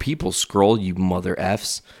half our people, Skrull, you mother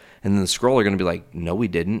Fs. And then the Skrull are going to be like, no, we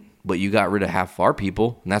didn't. But you got rid of half our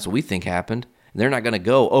people, and that's what we think happened. And they're not going to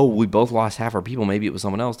go, oh, we both lost half our people. Maybe it was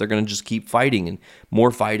someone else. They're going to just keep fighting and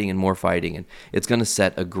more fighting and more fighting. And it's going to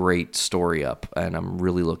set a great story up, and I'm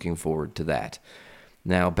really looking forward to that.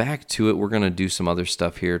 Now, back to it. We're going to do some other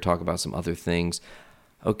stuff here, talk about some other things.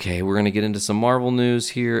 Okay, we're going to get into some Marvel news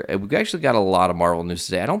here. We've actually got a lot of Marvel news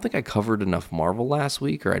today. I don't think I covered enough Marvel last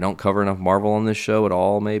week, or I don't cover enough Marvel on this show at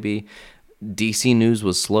all, maybe. DC news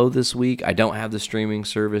was slow this week. I don't have the streaming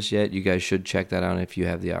service yet. You guys should check that out if you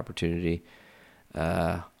have the opportunity.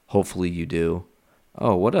 Hopefully you do.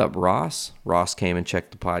 Oh, what up, Ross? Ross came and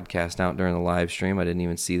checked the podcast out during the live stream. I didn't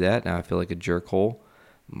even see that. Now I feel like a jerkhole.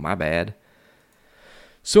 My bad.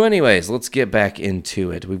 So anyways, let's get back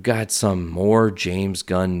into it. We've got some more James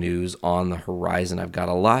Gunn news on the horizon. I've got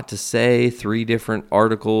a lot to say, 3 different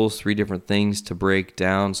articles, 3 different things to break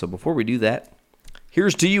down. So before we do that,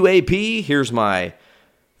 here's to you, AP. Here's my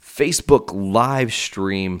Facebook live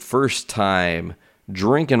stream, first time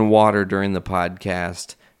drinking water during the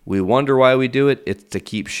podcast. We wonder why we do it. It's to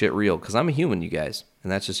keep shit real, because I'm a human, you guys,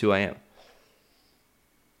 and that's just who I am.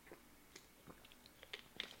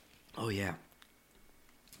 Oh, yeah.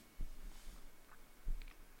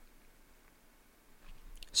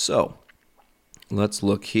 So, let's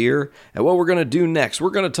look here at what we're going to do next. We're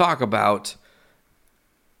going to talk about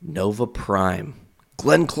Nova Prime.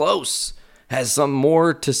 Glenn Close has some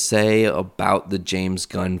more to say about the James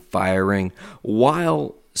Gunn firing.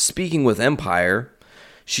 While speaking with Empire,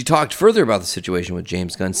 she talked further about the situation with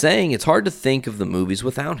James Gunn, saying it's hard to think of the movies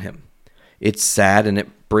without him. It's sad, and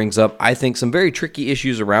it brings up, I think, some very tricky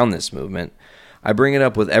issues around this movement. I bring it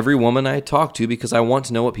up with every woman I talk to because I want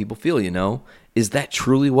to know what people feel, you know? Is that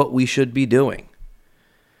truly what we should be doing?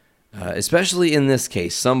 Especially in this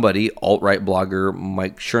case, somebody, alt-right blogger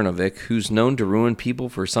Mike Chernovic, who's known to ruin people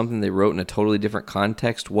for something they wrote in a totally different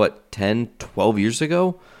context, 10, 12 years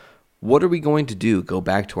ago? What are we going to do? Go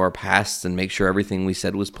back to our past and make sure everything we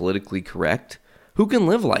said was politically correct? Who can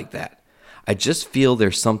live like that? I just feel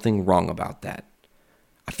there's something wrong about that.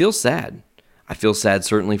 I feel sad. I feel sad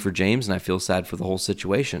certainly for James, and I feel sad for the whole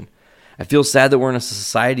situation. I feel sad that we're in a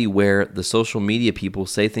society where the social media people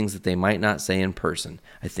say things that they might not say in person.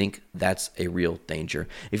 I think that's a real danger.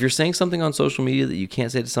 If you're saying something on social media that you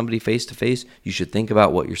can't say to somebody face to face, you should think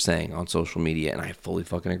about what you're saying on social media, and I fully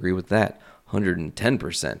fucking agree with that.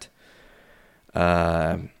 110%.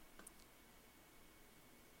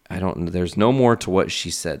 There's no more to what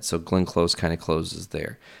she said, so Glenn Close kind of closes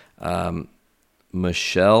there.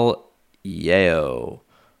 Michelle Yeoh,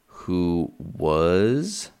 who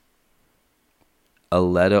was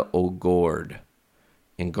Aletta O'Gord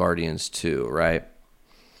in Guardians 2, right?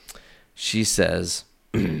 She says,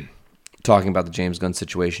 talking about the James Gunn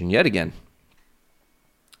situation yet again,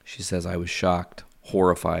 she says, I was shocked,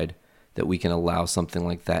 horrified that we can allow something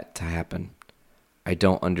like that to happen. I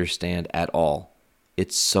don't understand at all.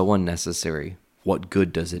 It's so unnecessary. What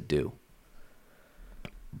good does it do?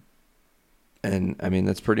 And, I mean,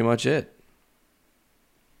 that's pretty much it.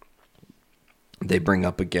 They bring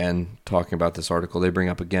up again, talking about this article, they bring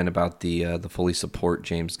up again about the fully support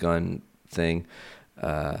James Gunn thing.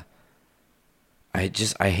 I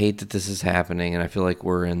hate that this is happening, and I feel like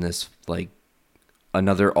we're in this, like,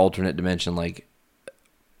 another alternate dimension, like,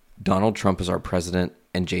 Donald Trump is our president,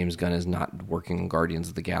 and James Gunn is not working on Guardians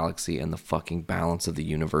of the Galaxy, and the fucking balance of the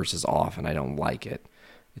universe is off, and I don't like it.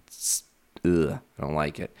 I don't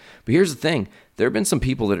like it. But here's the thing. There have been some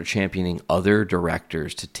people that are championing other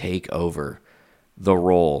directors to take over the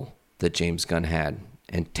role that James Gunn had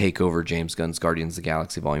and take over James Gunn's Guardians of the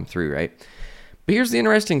Galaxy Volume 3, right? But here's the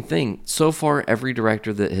interesting thing. So far, every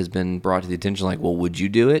director that has been brought to the attention, like, well, would you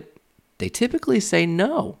do it? They typically say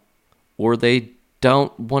no. Or they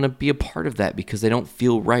don't want to be a part of that because they don't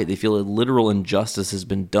feel right. They feel a literal injustice has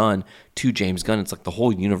been done to James Gunn. It's like the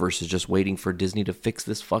whole universe is just waiting for Disney to fix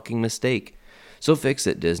this fucking mistake. So fix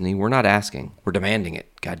it, Disney. We're not asking. We're demanding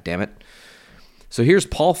it. God damn it. So here's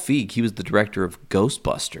Paul Feig. He was the director of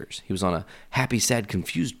Ghostbusters. He was on a Happy, Sad,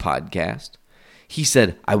 Confused podcast. He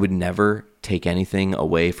said, I would never take anything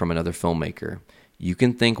away from another filmmaker. You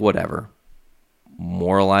can think whatever.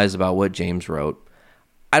 Moralize about what James wrote.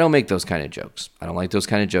 I don't make those kind of jokes. I don't like those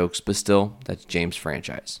kind of jokes, but still, that's James'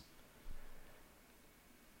 franchise.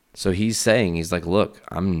 So he's saying, he's like, look,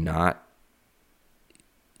 I'm not.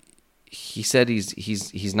 He said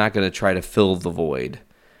he's not going to try to fill the void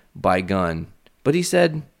by Gunn, but he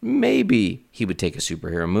said maybe he would take a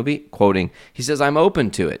superhero movie. Quoting, he says, I'm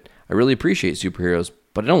open to it. I really appreciate superheroes,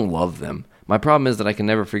 but I don't love them. My problem is that I can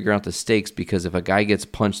never figure out the stakes, because if a guy gets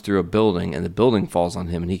punched through a building and the building falls on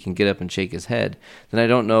him and he can get up and shake his head, then I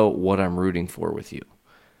don't know what I'm rooting for with you.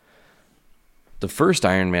 The first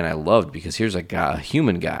Iron Man I loved because here's a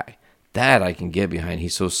human guy. That I can get behind.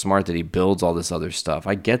 He's so smart that he builds all this other stuff.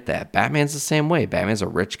 I get that. Batman's the same way. Batman's a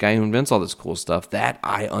rich guy who invents all this cool stuff. That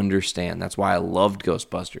I understand. That's why I loved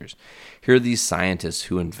Ghostbusters. Here are these scientists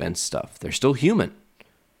who invent stuff. They're still human.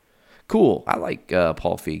 Cool. I like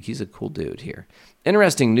Paul Feig. He's a cool dude here.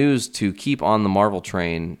 Interesting news to keep on the Marvel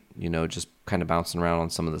train, just kind of bouncing around on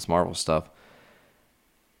some of this Marvel stuff.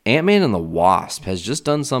 Ant-Man and the Wasp has just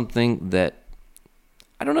done something that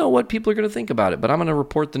I don't know what people are going to think about it, but I'm going to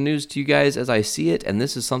report the news to you guys as I see it, and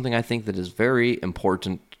this is something I think that is very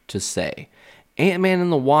important to say. Ant-Man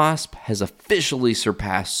and the Wasp has officially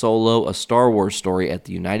surpassed Solo, a Star Wars story, at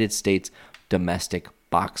the United States domestic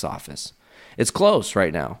box office. It's close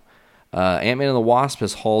right now. Ant-Man and the Wasp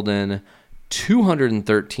has hauled in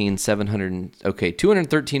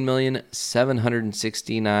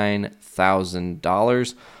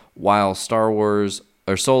 $213,769,000, while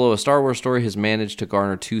Solo, a Star Wars story, has managed to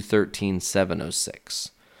garner $213,706.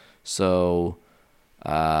 So,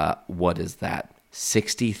 what is that?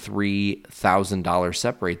 $63,000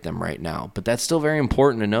 separate them right now. But that's still very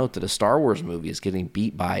important to note that a Star Wars movie is getting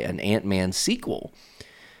beat by an Ant-Man sequel.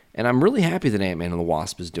 And I'm really happy that Ant-Man and the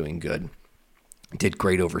Wasp is doing good. It did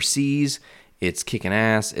great overseas. It's kicking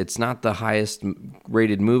ass. It's not the highest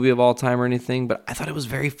rated movie of all time or anything, but I thought it was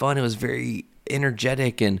very fun. It was very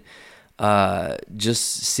energetic, and just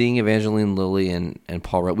seeing Evangeline Lilly and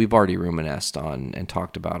Paul Rudd. We've already reminisced on and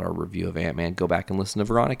talked about our review of Ant-Man. Go back and listen to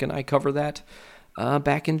Veronica and I cover that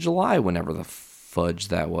back in July, whenever the fudge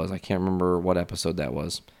that was. I can't remember what episode that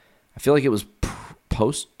was. I feel like it was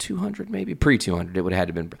post 200, maybe pre-200. It would have had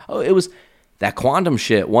to have been. Oh, it was that quantum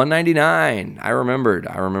shit, 199. I remembered.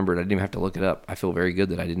 I didn't even have to look it up. I feel very good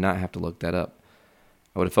that I did not have to look that up.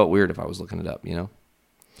 I would have felt weird if I was looking it up,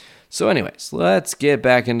 So anyways, let's get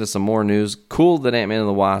back into some more news. Cool that Ant-Man and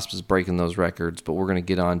the Wasp is breaking those records, but we're going to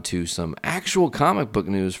get on to some actual comic book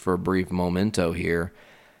news for a brief momento here.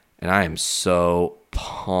 And I am so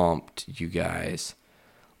pumped, you guys.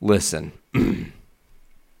 Listen,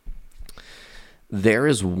 there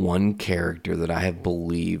is one character that I have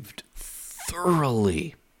believed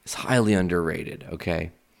thoroughly is highly underrated,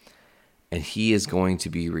 okay? And he is going to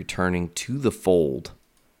be returning to the fold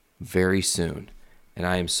very soon. And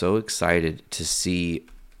I am so excited to see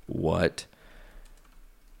what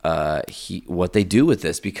they do with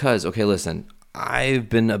this, because, okay, listen, I've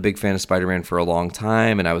been a big fan of Spider-Man for a long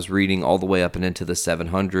time, and I was reading all the way up and into the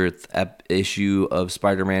 700th issue of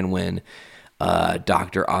Spider-Man when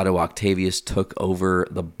Dr. Otto Octavius took over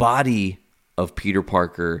the body of Peter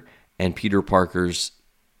Parker, and Peter Parker's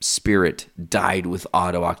spirit died with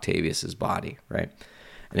Otto Octavius's body, right?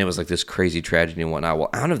 And it was like this crazy tragedy and whatnot. Well,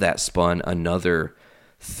 out of that spun another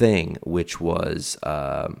thing, which was,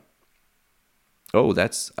 I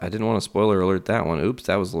didn't want to spoiler alert that one. Oops,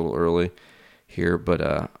 that was a little early here, but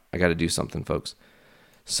I got to do something, folks.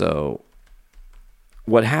 So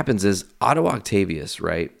what happens is Otto Octavius,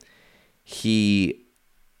 right? He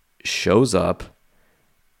shows up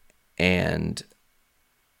and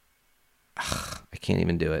I can't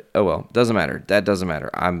even do it. Oh, well, doesn't matter. That doesn't matter.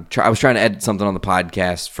 I was trying to edit something on the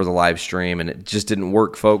podcast for the live stream, and it just didn't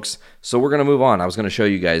work, folks. So we're going to move on. I was going to show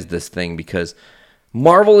you guys this thing because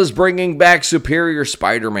Marvel is bringing back Superior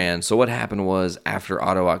Spider-Man. So what happened was, after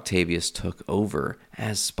Otto Octavius took over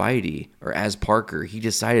as Spidey, or as Parker, he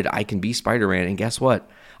decided, I can be Spider-Man, and guess what?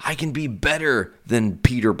 I can be better than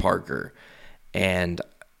Peter Parker. And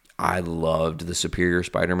I loved the Superior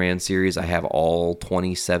Spider-Man series. I have all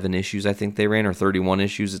 27 issues, I think they ran, or 31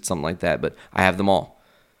 issues. It's something like that, but I have them all.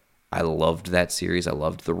 I loved that series. I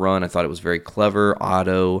loved the run. I thought it was very clever.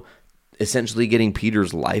 Otto essentially getting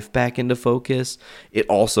Peter's life back into focus. It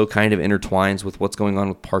also kind of intertwines with what's going on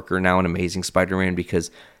with Parker now in Amazing Spider-Man,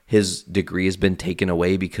 because his degree has been taken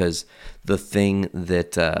away because the thing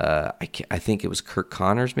that I think it was Kirk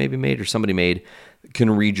Connors maybe made, or somebody made,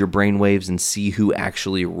 can read your brainwaves and see who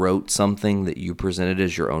actually wrote something that you presented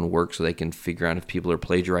as your own work, so they can figure out if people are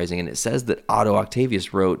plagiarizing. And it says that Otto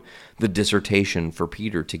Octavius wrote the dissertation for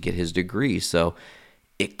Peter to get his degree, so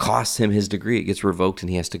it costs him his degree. It gets revoked, and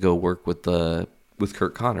he has to go work with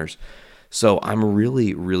Kirk Connors. So I'm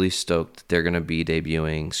really, really stoked that they're going to be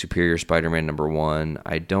debuting Superior Spider-Man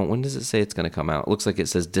 #1. When does it say it's going to come out? It looks like it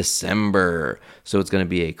says December. So it's going to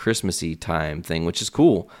be a Christmassy time thing, which is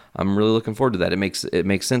cool. I'm really looking forward to that. It makes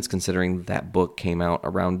sense considering that book came out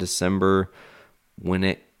around December when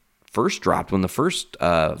it first dropped, when the first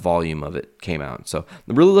volume of it came out. So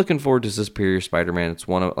I'm really looking forward to Superior Spider-Man. It's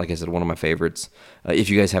like I said, one of my favorites. If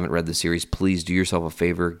you guys haven't read the series, please do yourself a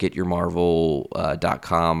favor. Get your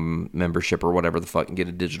Marvel.com membership or whatever the fuck and get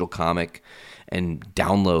a digital comic and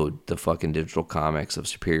download the fucking digital comics of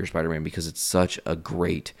Superior Spider-Man, because it's such a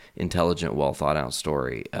great, intelligent, well thought out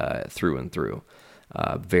story through and through.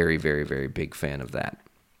 Very, very, very big fan of that.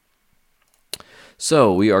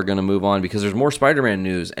 So we are going to move on because there's more Spider-Man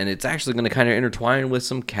news, and it's actually going to kind of intertwine with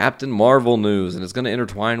some Captain Marvel news, and it's going to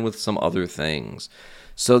intertwine with some other things.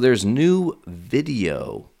 So there's new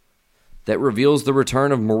video that reveals the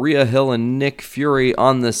return of Maria Hill and Nick Fury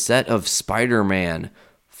on the set of Spider-Man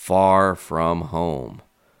Far From Home.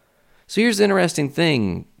 So here's the interesting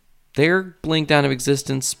thing. They're blinked out of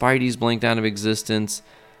existence. Spidey's blinked out of existence.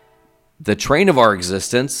 The train of our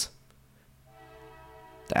existence,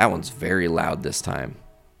 that one's very loud this time.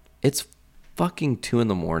 It's fucking 2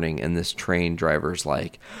 a.m. and this train driver's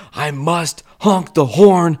like, I must honk the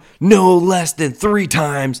horn no less than 3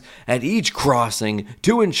 times at each crossing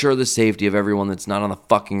to ensure the safety of everyone that's not on the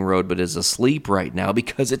fucking road but is asleep right now,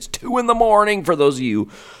 because it's 2 a.m. for those of you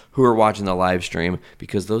who are watching the live stream.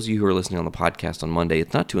 Because those of you who are listening on the podcast on Monday,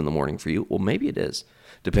 it's not 2 a.m. for you. Well, maybe it is,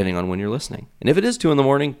 depending on when you're listening. And if it is 2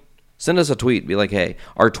 a.m, send us a tweet. Be like, hey,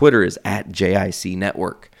 our Twitter is @JIC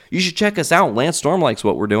Network. You should check us out. Lance Storm likes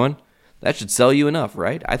what we're doing. That should sell you enough,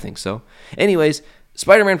 right? I think so. Anyways,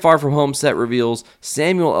 Spider-Man Far From Home set reveals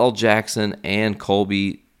Samuel L. Jackson and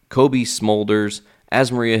Kobe Smulders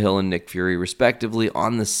as Maria Hill and Nick Fury, respectively,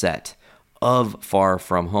 on the set of Far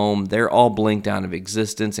From Home. They're all blinked out of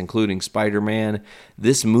existence, including Spider-Man.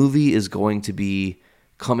 This movie is going to be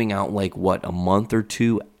coming out a month or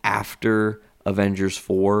 2 after Avengers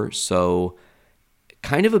 4, so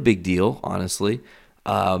kind of a big deal, honestly.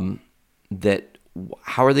 That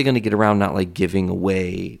how are they going to get around not giving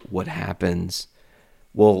away what happens?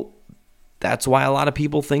 Well, that's why a lot of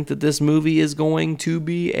people think that this movie is going to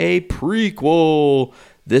be a prequel.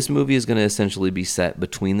 This movie is going to essentially be set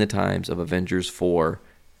between the times of Avengers 4,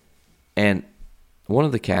 and one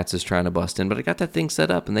of the cats is trying to bust in, but I got that thing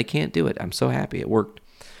set up and they can't do it. I'm so happy it worked.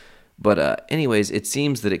 But anyways, it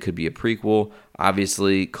seems that it could be a prequel.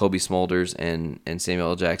 Obviously, Kobe Smulders and Samuel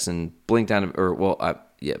L. Jackson blinked out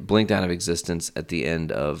of existence at the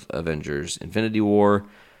end of Avengers Infinity War.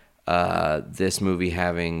 This movie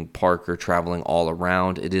having Parker traveling all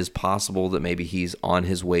around. It is possible that maybe he's on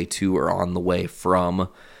his way to or on the way from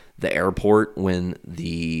the airport when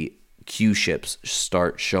the Q ships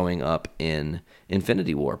start showing up in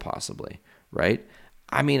Infinity War, possibly, right?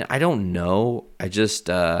 I mean, I don't know. I just...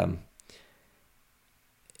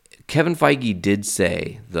 Kevin Feige did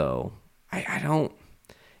say, though, I don't...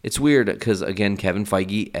 It's weird because, again, Kevin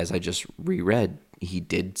Feige, as I just reread, he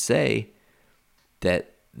did say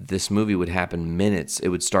that this movie would happen it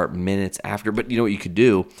would start minutes after. But you know what you could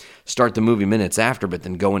do? Start the movie minutes after, but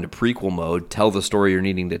then go into prequel mode, tell the story you're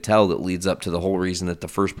needing to tell that leads up to the whole reason that the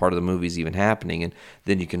first part of the movie is even happening, and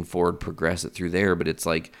then you can forward progress it through there. But it's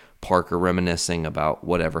like Parker reminiscing about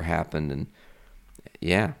whatever happened, and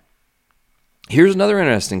yeah. Here's another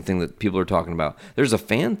interesting thing that people are talking about. There's a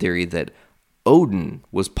fan theory that Odin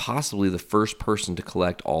was possibly the first person to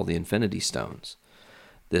collect all the Infinity Stones.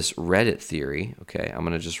 This Reddit theory, okay, I'm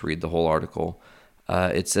going to just read the whole article.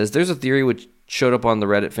 It says, there's a theory which showed up on the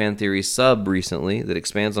Reddit fan theory sub recently that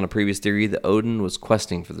expands on a previous theory that Odin was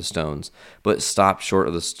questing for the stones, but stopped short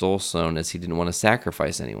of the Soul Stone as he didn't want to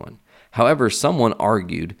sacrifice anyone. However, someone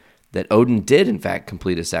argued that Odin did in fact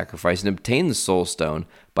complete a sacrifice and obtain the Soul Stone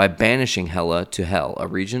by banishing Hela to Hell, a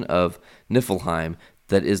region of Niflheim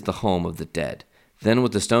that is the home of the dead. Then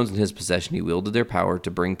with the stones in his possession, he wielded their power to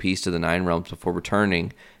bring peace to the 9 realms before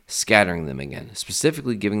returning, scattering them again,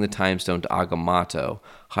 specifically giving the Time Stone to Agamotto,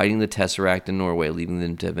 hiding the Tesseract in Norway, leaving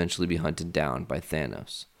them to eventually be hunted down by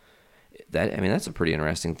Thanos. That's a pretty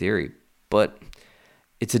interesting theory, but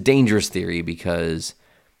it's a dangerous theory because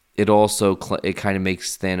it also it kind of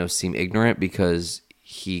makes Thanos seem ignorant because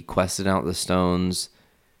he quested out the stones.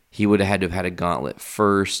 He would have had to have had a gauntlet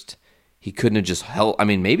first. He couldn't have just held...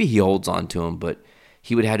 maybe he holds on to him, but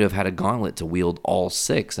he would have had to have had a gauntlet to wield all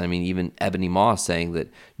 6. Even Ebony Maw saying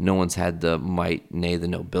that no one's had the might, nay, the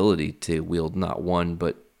nobility to wield not 1,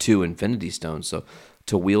 but 2 Infinity Stones. So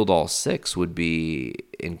to wield all 6 would be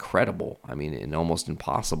incredible. And almost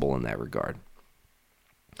impossible in that regard.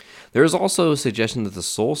 There is also a suggestion that the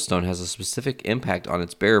Soul Stone has a specific impact on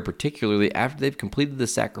its bearer, particularly after they've completed the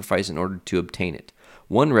sacrifice in order to obtain it.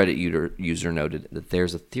 One Reddit user noted that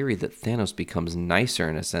there's a theory that Thanos becomes nicer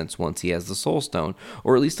in a sense once he has the Soul Stone,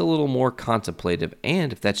 or at least a little more contemplative,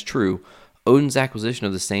 and if that's true, Odin's acquisition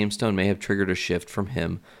of the same stone may have triggered a shift from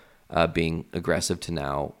him being aggressive to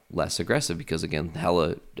now less aggressive because, again,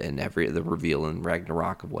 Hela and the reveal in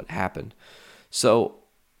Ragnarok of what happened. So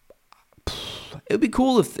it would be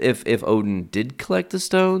cool if Odin did collect the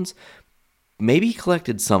stones. Maybe he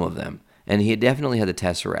collected some of them, and he definitely had the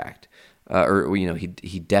Tesseract.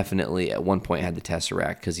 He definitely at one point had the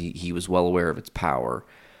Tesseract because he was well aware of its power.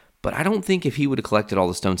 But I don't think if he would have collected all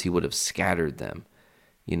the stones, he would have scattered them,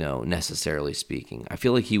 necessarily speaking. I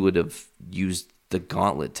feel like he would have used the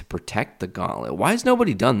gauntlet to protect the gauntlet. Why has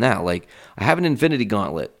nobody done that? Like, I have an infinity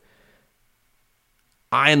gauntlet.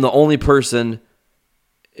 I am the only person.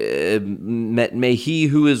 May he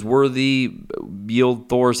who is worthy yield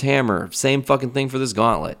Thor's hammer. Same fucking thing for this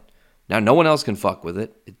gauntlet. Now, no one else can fuck with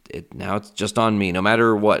it. Now it's just on me, no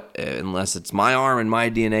matter what. Unless it's my arm and my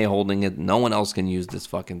DNA holding it, no one else can use this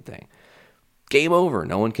fucking thing. Game over.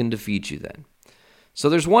 No one can defeat you then. So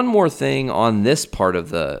there's one more thing on this part of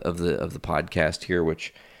the podcast here,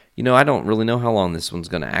 which, I don't really know how long this one's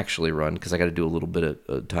going to actually run because I got to do a little bit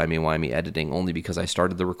of timey-wimey editing only because I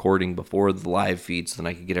started the recording before the live feed so then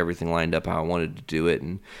I could get everything lined up how I wanted to do it.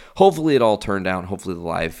 And hopefully it all turned out. Hopefully the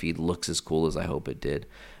live feed looks as cool as I hope it did.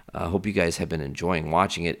 I hope you guys have been enjoying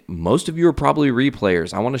watching it. Most of you are probably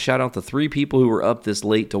replayers. I want to shout out the 3 people who were up this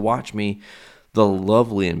late to watch me. The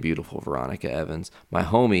lovely and beautiful Veronica Evans, my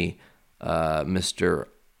homie, Mr.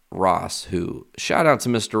 Ross, who, shout out to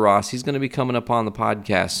Mr. Ross. He's going to be coming up on the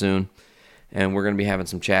podcast soon, and we're going to be having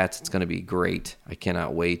some chats. It's going to be great. I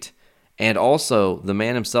cannot wait. And also, the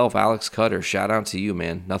man himself, Alex Cutter. Shout out to you,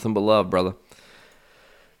 man. Nothing but love, brother.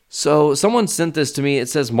 So, someone sent this to me. It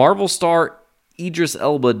says, Marvel star Idris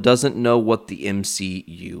Elba doesn't know what the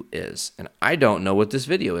MCU is. And I don't know what this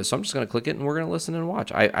video is, so I'm just going to click it, and we're going to listen and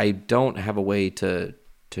watch. I don't have a way to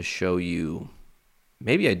show you.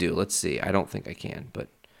 Maybe I do. Let's see. I don't think I can, but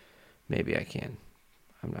maybe I can.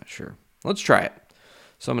 I'm not sure. Let's try it.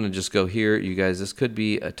 So I'm going to just go here. You guys, this could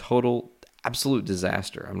be a total, absolute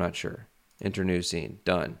disaster. I'm not sure. Enter new scene.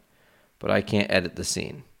 Done. But I can't edit the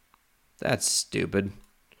scene. That's stupid.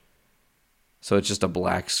 So it's just a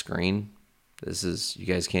black screen. You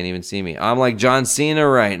guys can't even see me. I'm like John Cena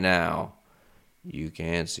right now. You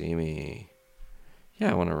can't see me.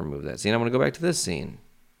 Yeah, I want to remove that scene. I want to go back to this scene.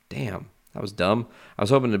 Damn. That was dumb. I was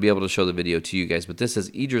hoping to be able to show the video to you guys, but this says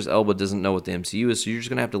Idris Elba doesn't know what the MCU is, so you're just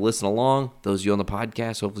going to have to listen along. Those of you on the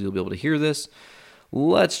podcast, hopefully you'll be able to hear this.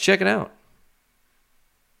 Let's check it out.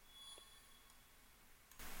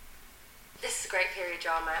 This is a great period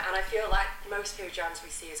drama, and I feel like most period dramas we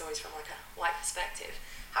see is always from like a white perspective.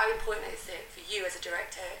 How important is it for you as a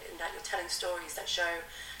director in that you're telling stories that show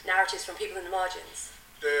narratives from people in the margins?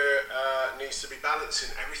 There needs to be balance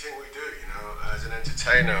in everything we do, As an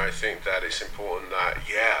entertainer, I think that it's important that,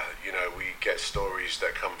 we get stories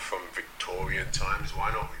that come from Victorian times.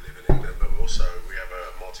 Why not? We live in England, but also we have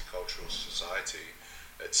a multicultural society.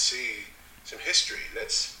 Let's see some history.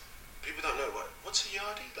 People don't know what's a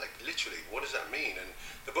yardie? Like, literally, what does that mean? And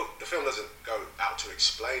the film doesn't go out to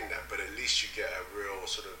explain that, but at least you get a real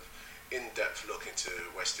sort of in-depth look into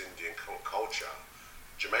West Indian culture.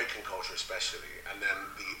 Jamaican culture especially, and then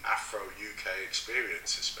the Afro-UK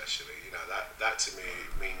experience especially, that to me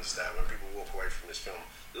means that when people walk away from this film,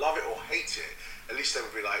 love it or hate it, at least they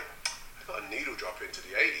would be like, I got a needle drop into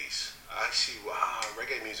the 80s. I see, wow,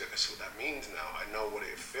 reggae music, I see what that means now. I know what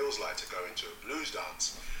it feels like to go into a blues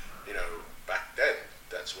dance. Back then,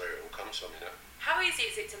 that's where it all comes from, How easy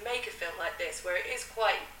is it to make a film like this, where it is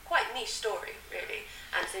quite niche story, really,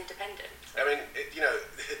 and it's independent? I mean,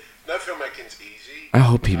 no filmmaking's easy. I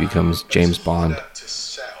hope he becomes James Bond. It's harder to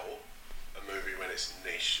sell a movie when it's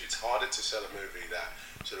niche. It's harder to sell a movie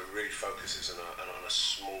that sort of really focuses on a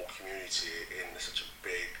small community in such a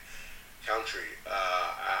big country,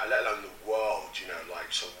 let alone the world,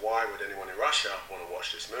 so why would anyone in Russia want to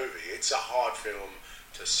watch this movie? It's a hard film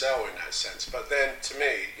to sell in that sense, but then to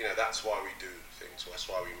me, that's why we do things, that's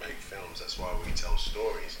why we make films, that's why we tell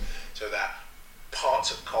stories, so that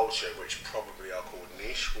parts of culture which probably are called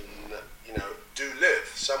niche will, do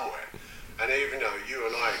live somewhere. And even though you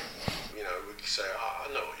and I, we can say,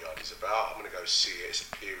 I know what Yardie's about, I'm going to go see it, it's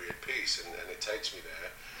a period piece, and it takes me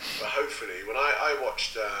there. But hopefully, when I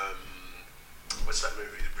watched, what's that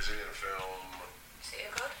movie, the Brazilian film?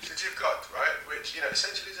 City of God, right? Which,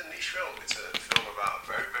 essentially is a niche film. It's a film about a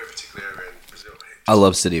very, very particular area in Brazil. I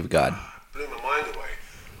love City of God. Blew my mind away.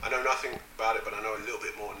 I know nothing about it, but I know a little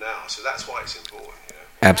bit more now. So that's why it's important,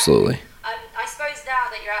 Absolutely. I suppose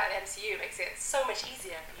now that you're out of MCU, it makes it so much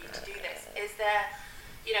easier for you to do this. Is there,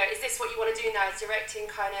 is this what you want to do now? Is directing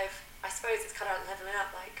kind of, I suppose it's kind of leveling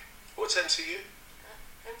up, like... What's MCU?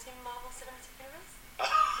 MCU, Marvel Cinematic Universe?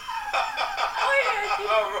 Oh, yeah.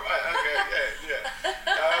 Oh, right, okay, yeah.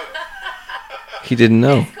 He didn't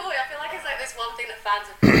know. It's cool. I feel like it's like this one thing that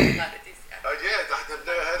fans have forgotten about the DC. Yeah, I've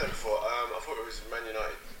never heard that before. I thought it was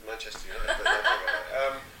Manchester United.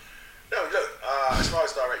 But no, look, as far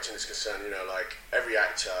as directing is concerned, you know, like every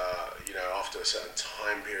actor, you know, after a certain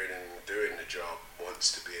time period in doing the job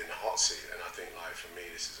wants to be in the hot seat, and I think, like, for me,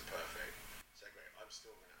 this is a perfect segue. I'm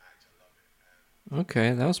still going to act. I love it.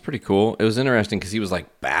 Okay, that was pretty cool. It was interesting because he was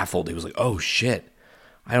like baffled. He was like, "Oh shit,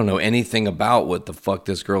 I don't know anything about what the fuck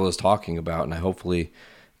this girl is talking about," and I hopefully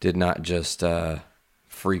did not just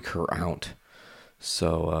freak her out.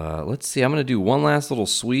 So let's see. I'm going to do one last little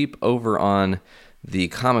sweep over on the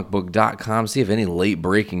comicbook.com, see if any late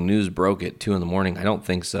breaking news broke at 2 a.m. I don't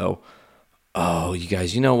think so. Oh, you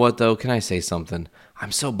guys, you know what, though? Can I say something?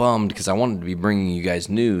 I'm so bummed because I wanted to be bringing you guys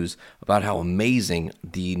news about how amazing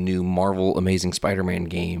the new Marvel Amazing Spider-Man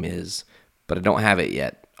game is, but I don't have it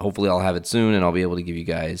yet. Hopefully I'll have it soon, and I'll be able to give you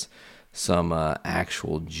guys some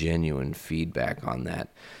actual genuine feedback on that.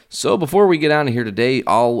 So before we get out of here today,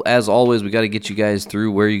 as always, we got to get you guys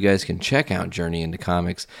through where you guys can check out Journey into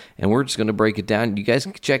Comics, and we're just going to break it down. You guys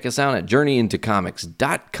can check us out at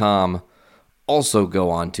journeyintocomics.com. Also go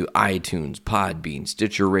on to iTunes, Podbean,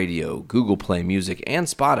 Stitcher Radio, Google Play Music, and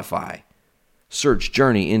Spotify. Search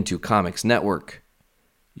Journey into Comics Network.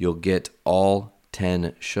 You'll get all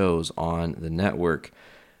 10 shows on the network,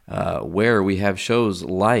 where we have shows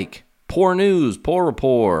like Poor News, Poor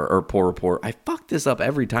Report. I fuck this up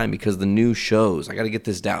every time because the new shows. I got to get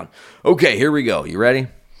this down. Okay, here we go. You ready?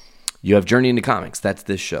 You have Journey into Comics. That's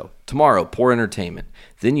this show. Tomorrow, Poor Entertainment.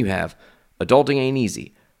 Then you have Adulting Ain't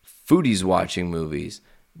Easy, Foodies Watching Movies,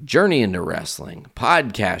 Journey into Wrestling,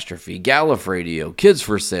 Podcastrophe, Gallifradio, Kids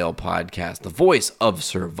for Sale podcast, The Voice of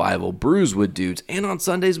Survival, Brews with Dudes, and on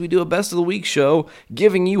Sundays we do a Best of the Week show,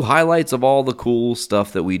 giving you highlights of all the cool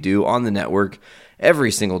stuff that we do on the network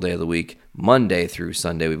every single day of the week, Monday through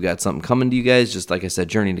Sunday. We've got something coming to you guys, just like I said,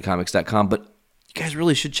 journeyintocomics.com, but you guys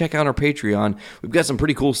really should check out our Patreon. We've got some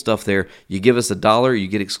pretty cool stuff there. You give us $1, you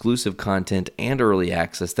get exclusive content and early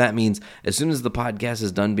access. That means as soon as the podcast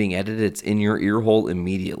is done being edited, it's in your ear hole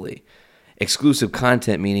immediately. Exclusive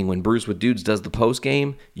content meaning when Bruce with Dudes does the post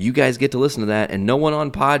game, you guys get to listen to that, and no one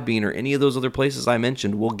on Podbean or any of those other places I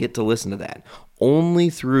mentioned will get to listen to that. Only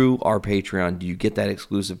through our Patreon do you get that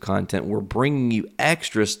exclusive content. We're bringing you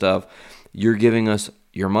extra stuff. You're giving us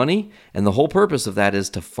your money, and the whole purpose of that is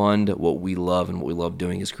to fund what we love, and what we love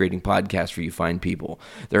doing is creating podcasts for you fine people.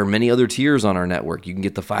 There are many other tiers on our network. You can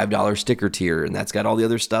get the $5 sticker tier, and that's got all the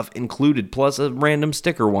other stuff included, plus a random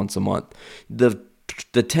sticker once a month. The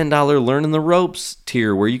 $10 Learning the Ropes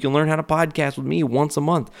tier, where you can learn how to podcast with me once a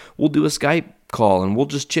month. We'll do a Skype call, and we'll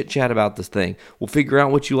just chit-chat about this thing. We'll figure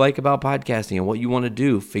out what you like about podcasting and what you want to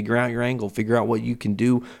do. Figure out your angle. Figure out what you can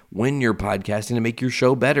do when you're podcasting to make your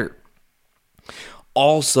show better.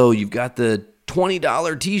 Also, you've got the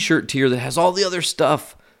 $20 t-shirt tier that has all the other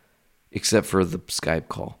stuff except for the Skype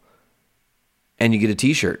call. And you get a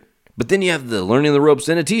t-shirt. But then you have the Learning the Ropes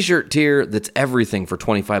and a t-shirt tier that's everything for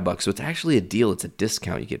 $25. So it's actually a deal. It's a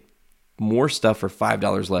discount. You get more stuff for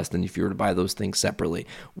 $5 less than if you were to buy those things separately.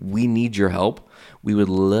 We need your help. We would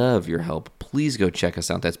love your help. Please go check us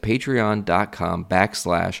out. That's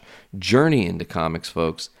patreon.com/Journey into Comics,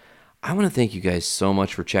 folks. I want to thank you guys so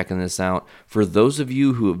much for checking this out. For those of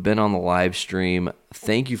you who have been on the live stream,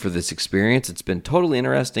 thank you for this experience. It's been totally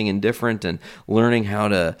interesting and different, and learning how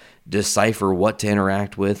to decipher what to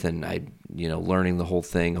interact with, and learning the whole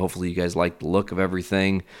thing. Hopefully you guys like the look of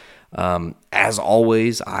everything. As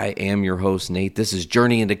always, I am your host, Nate. This is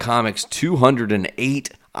Journey into Comics 208.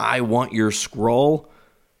 I want your scroll.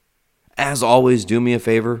 As always, do me a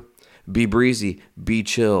favor. Be breezy. Be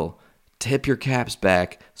chill. Tip your caps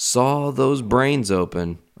back, saw those brains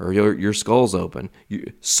open, or your skulls open,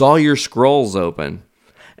 saw your scrolls open,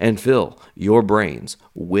 and fill your brains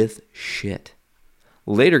with shit.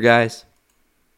 Later, guys.